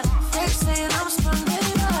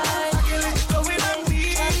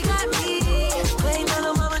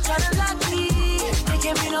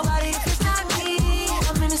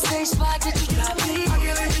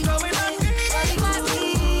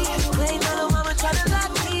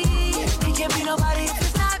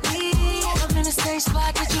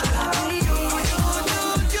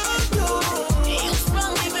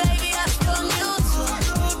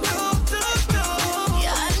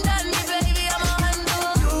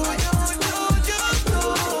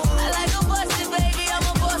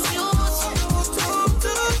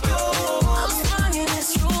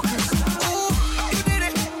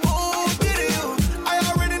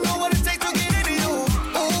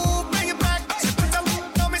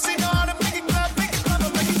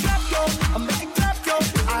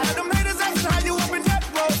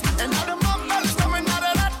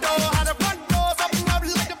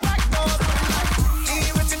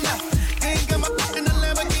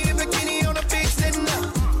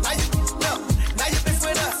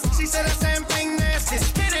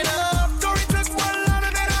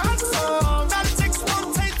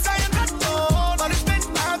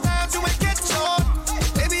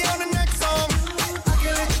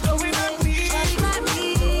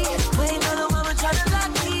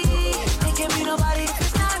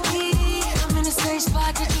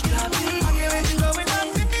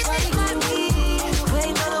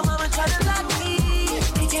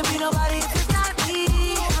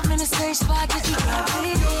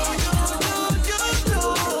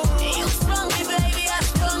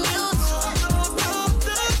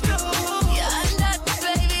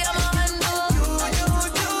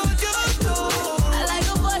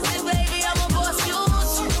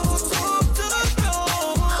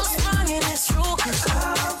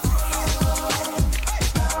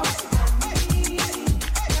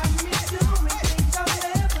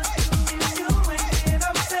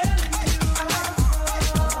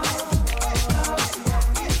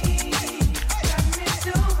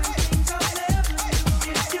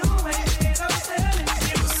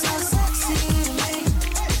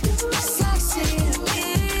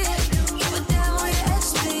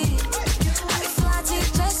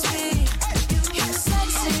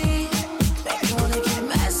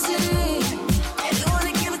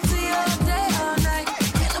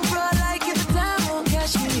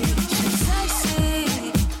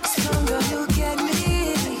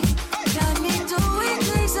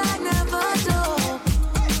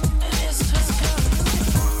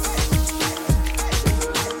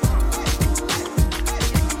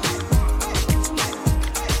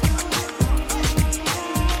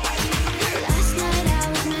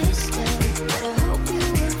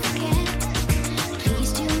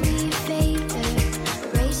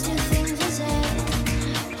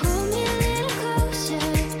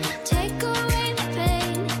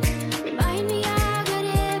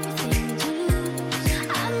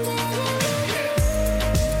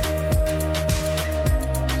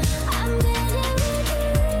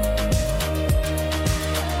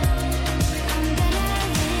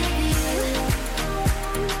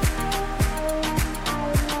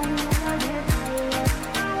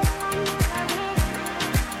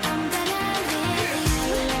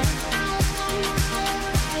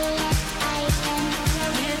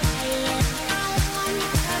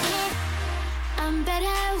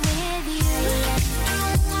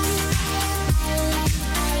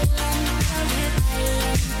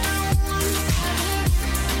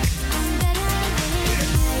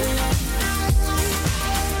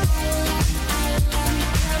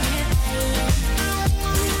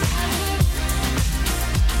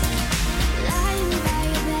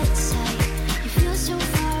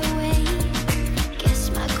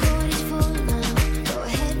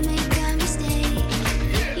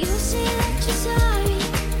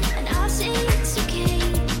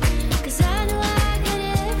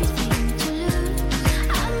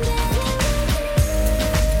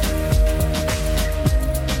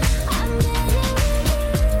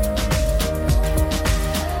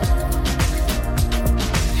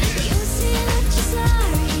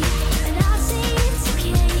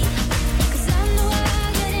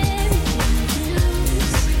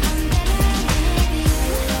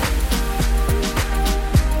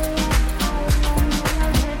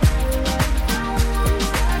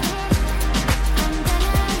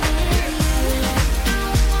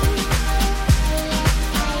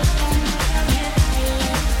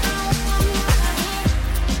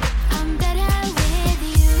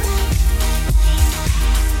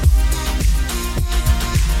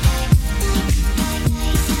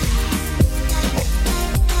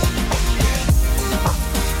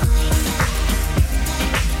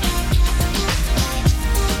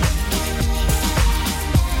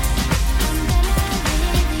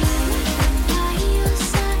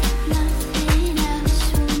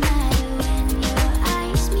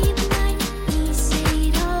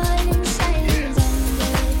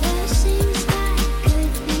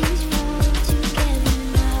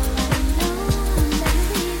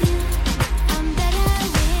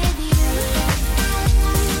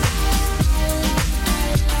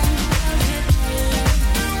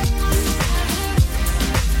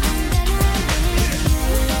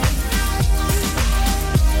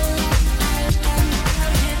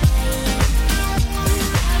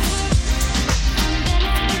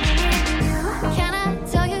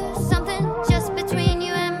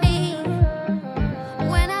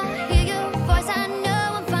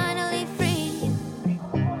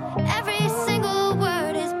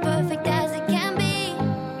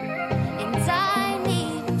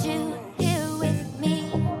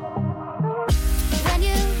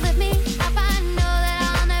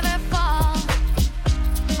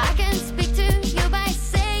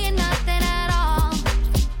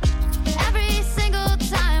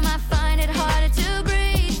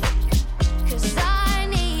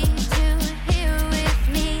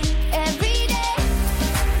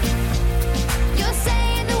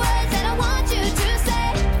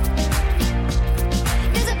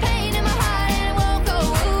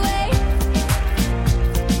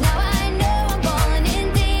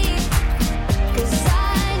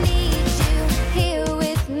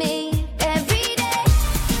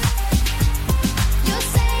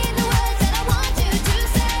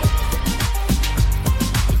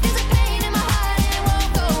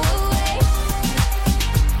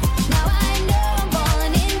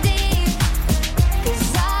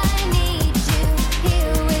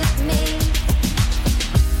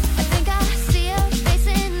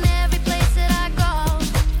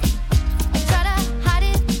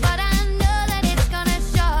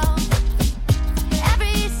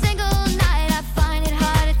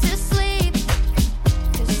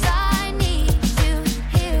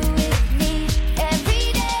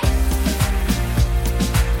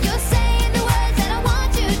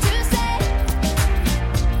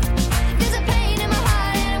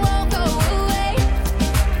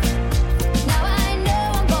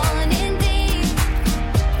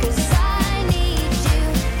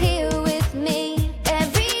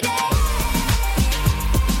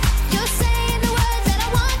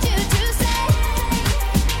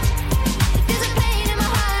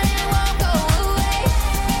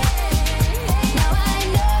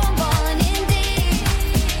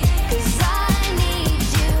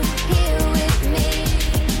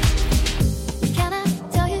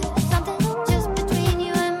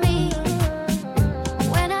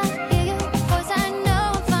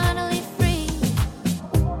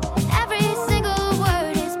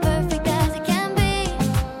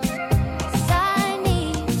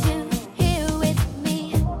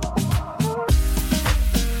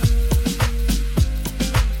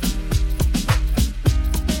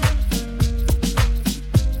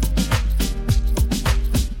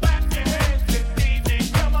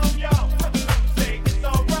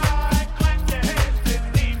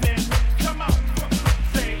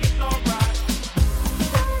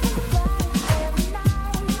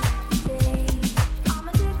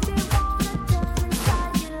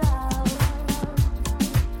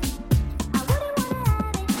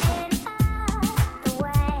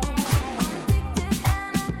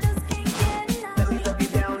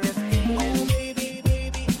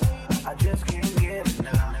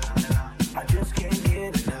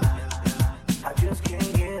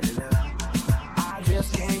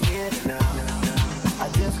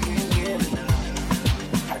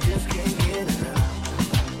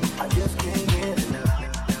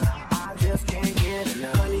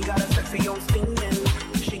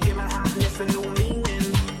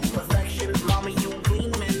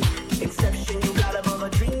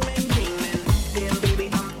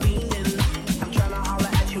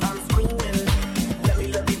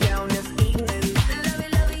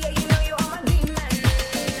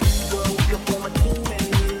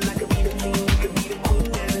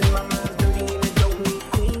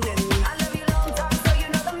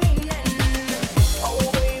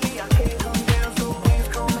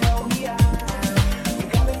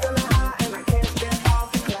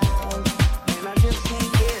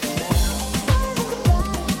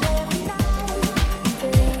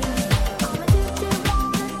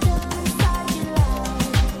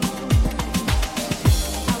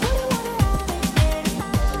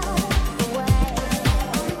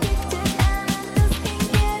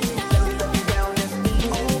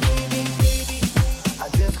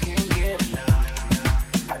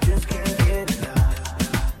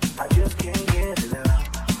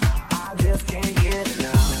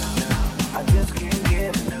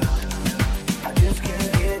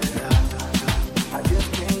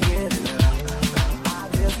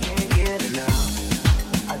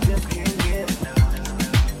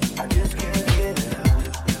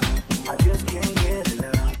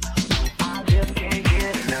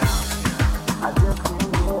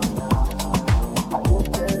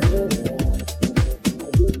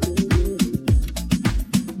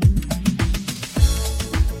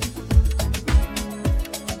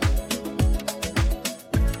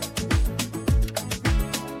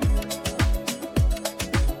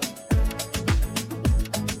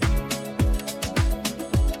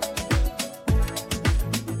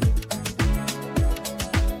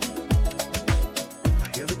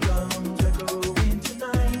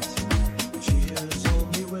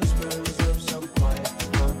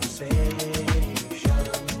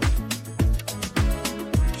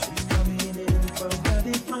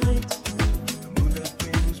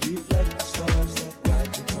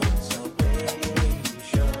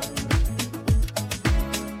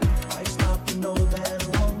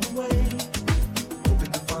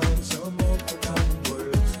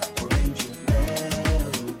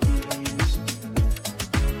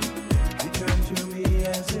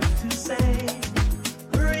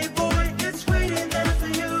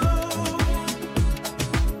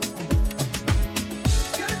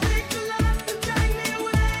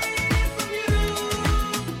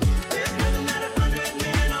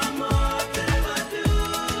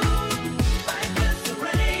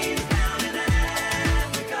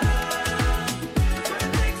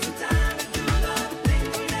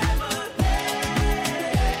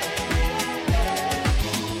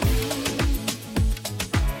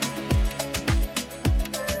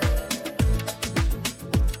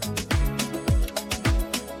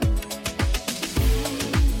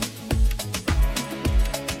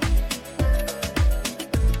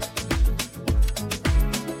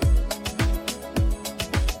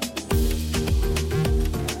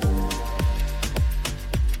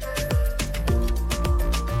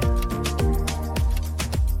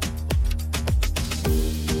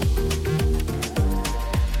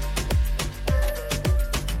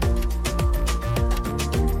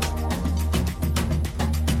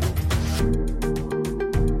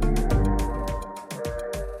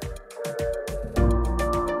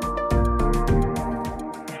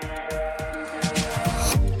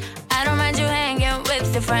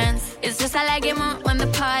your friends. It's just I like it more when the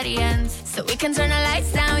party ends. So we can turn the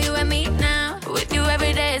lights down, you and me now. With you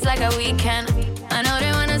every day is like a weekend. I know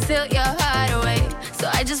they wanna steal your heart away, so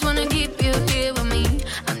I just wanna keep you here with me.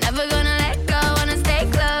 I'm never gonna let go, wanna stay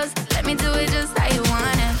close. Let me do it just how you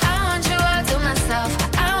want it. I want you all to myself,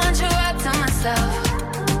 I want you all to myself.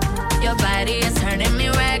 Your body is turning me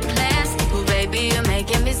reckless. Ooh, baby, you're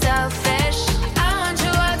making me selfish. I want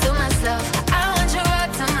you all to myself, I want you all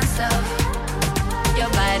to myself. Your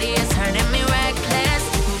body is turning me reckless.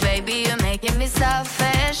 Ooh, baby, you're making me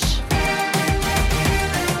selfish.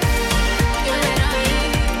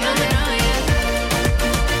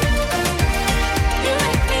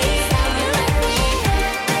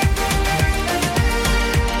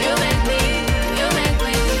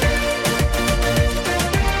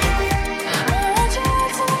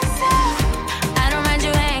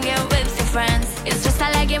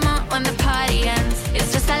 When the party ends,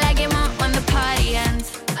 it's just I like it more when the party ends.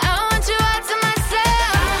 I want you all to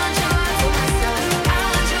myself. I want you all to myself. I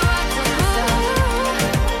want you all to myself.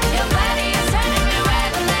 Your body is turning me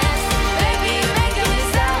reckless. Baby, you're making me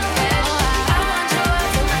selfish. I want you all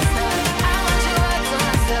to myself. I want you all to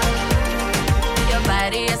myself. Your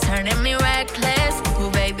body is turning me reckless.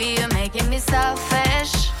 Ooh, baby, you're making me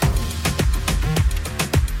selfish.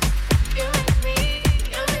 You make me,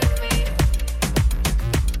 you make me.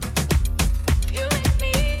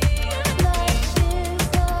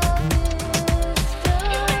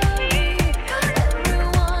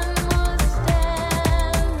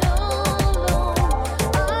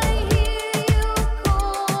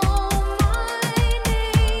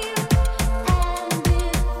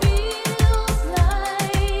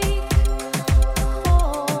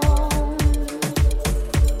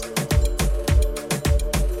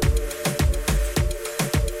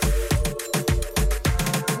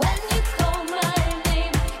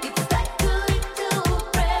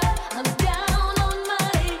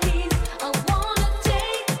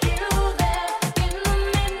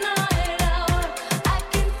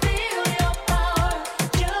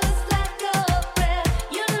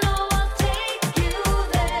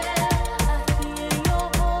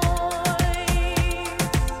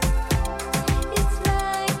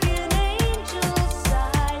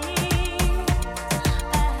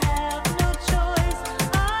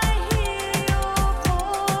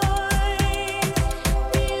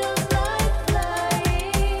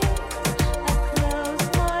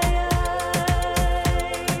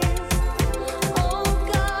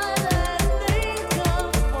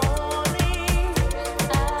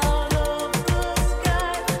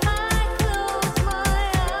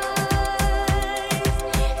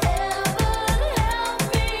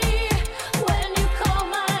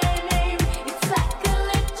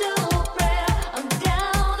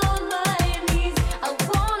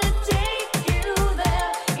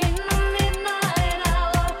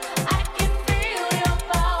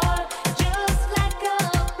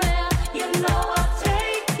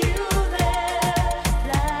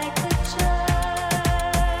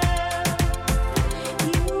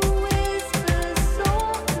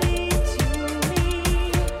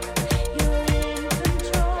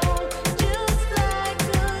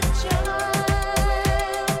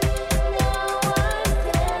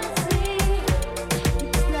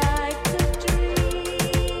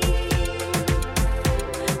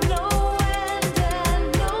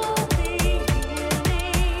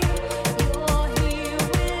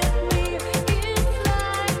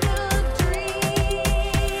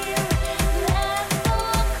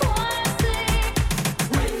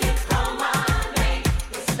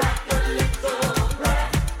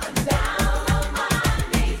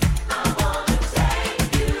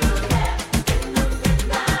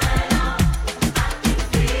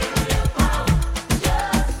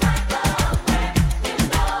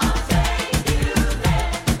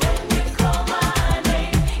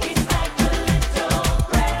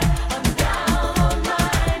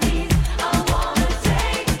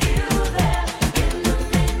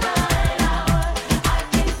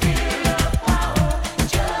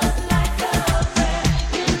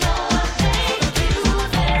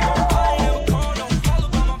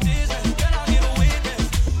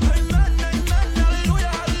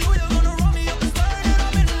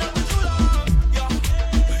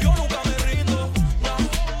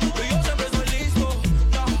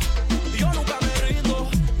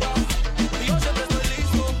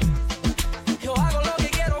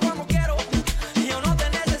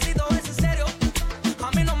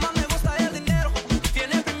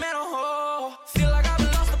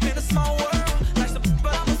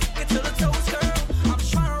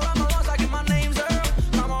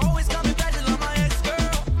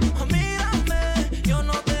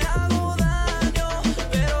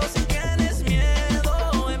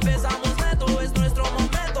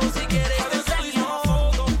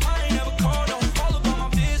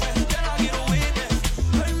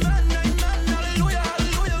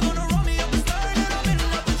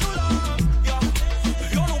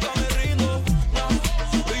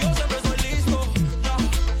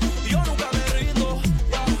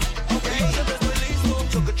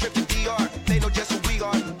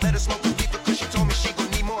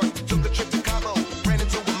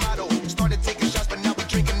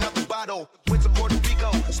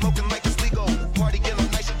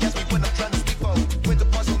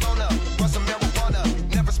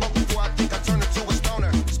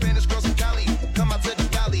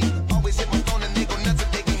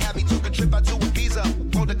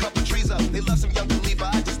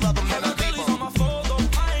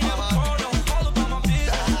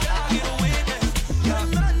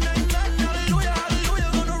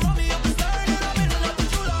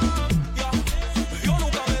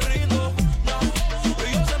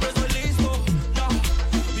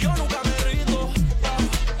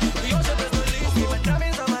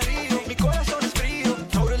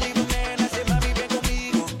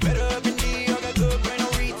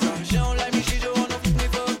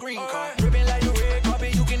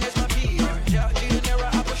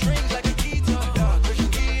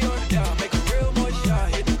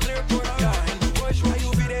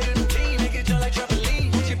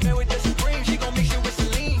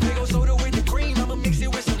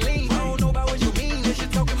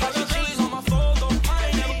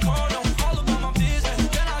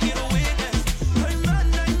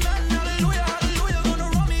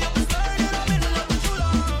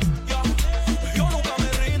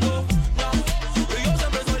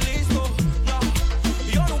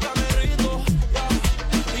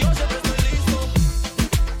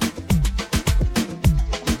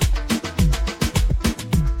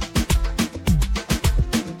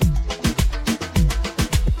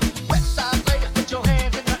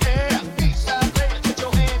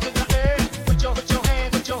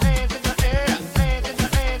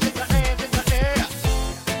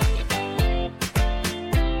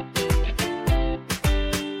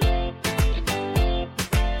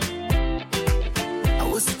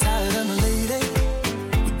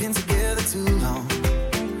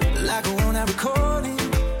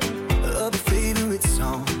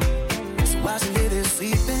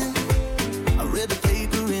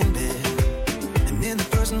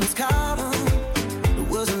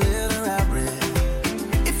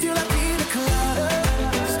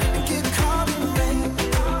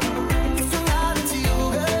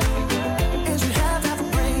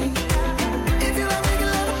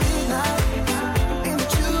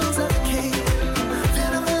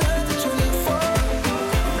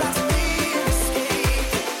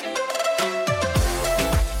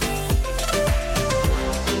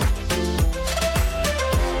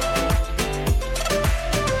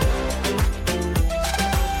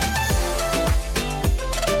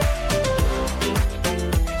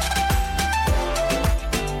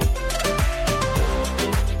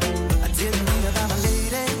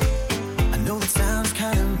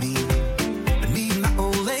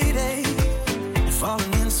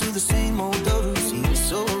 to the same old routine.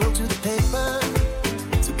 So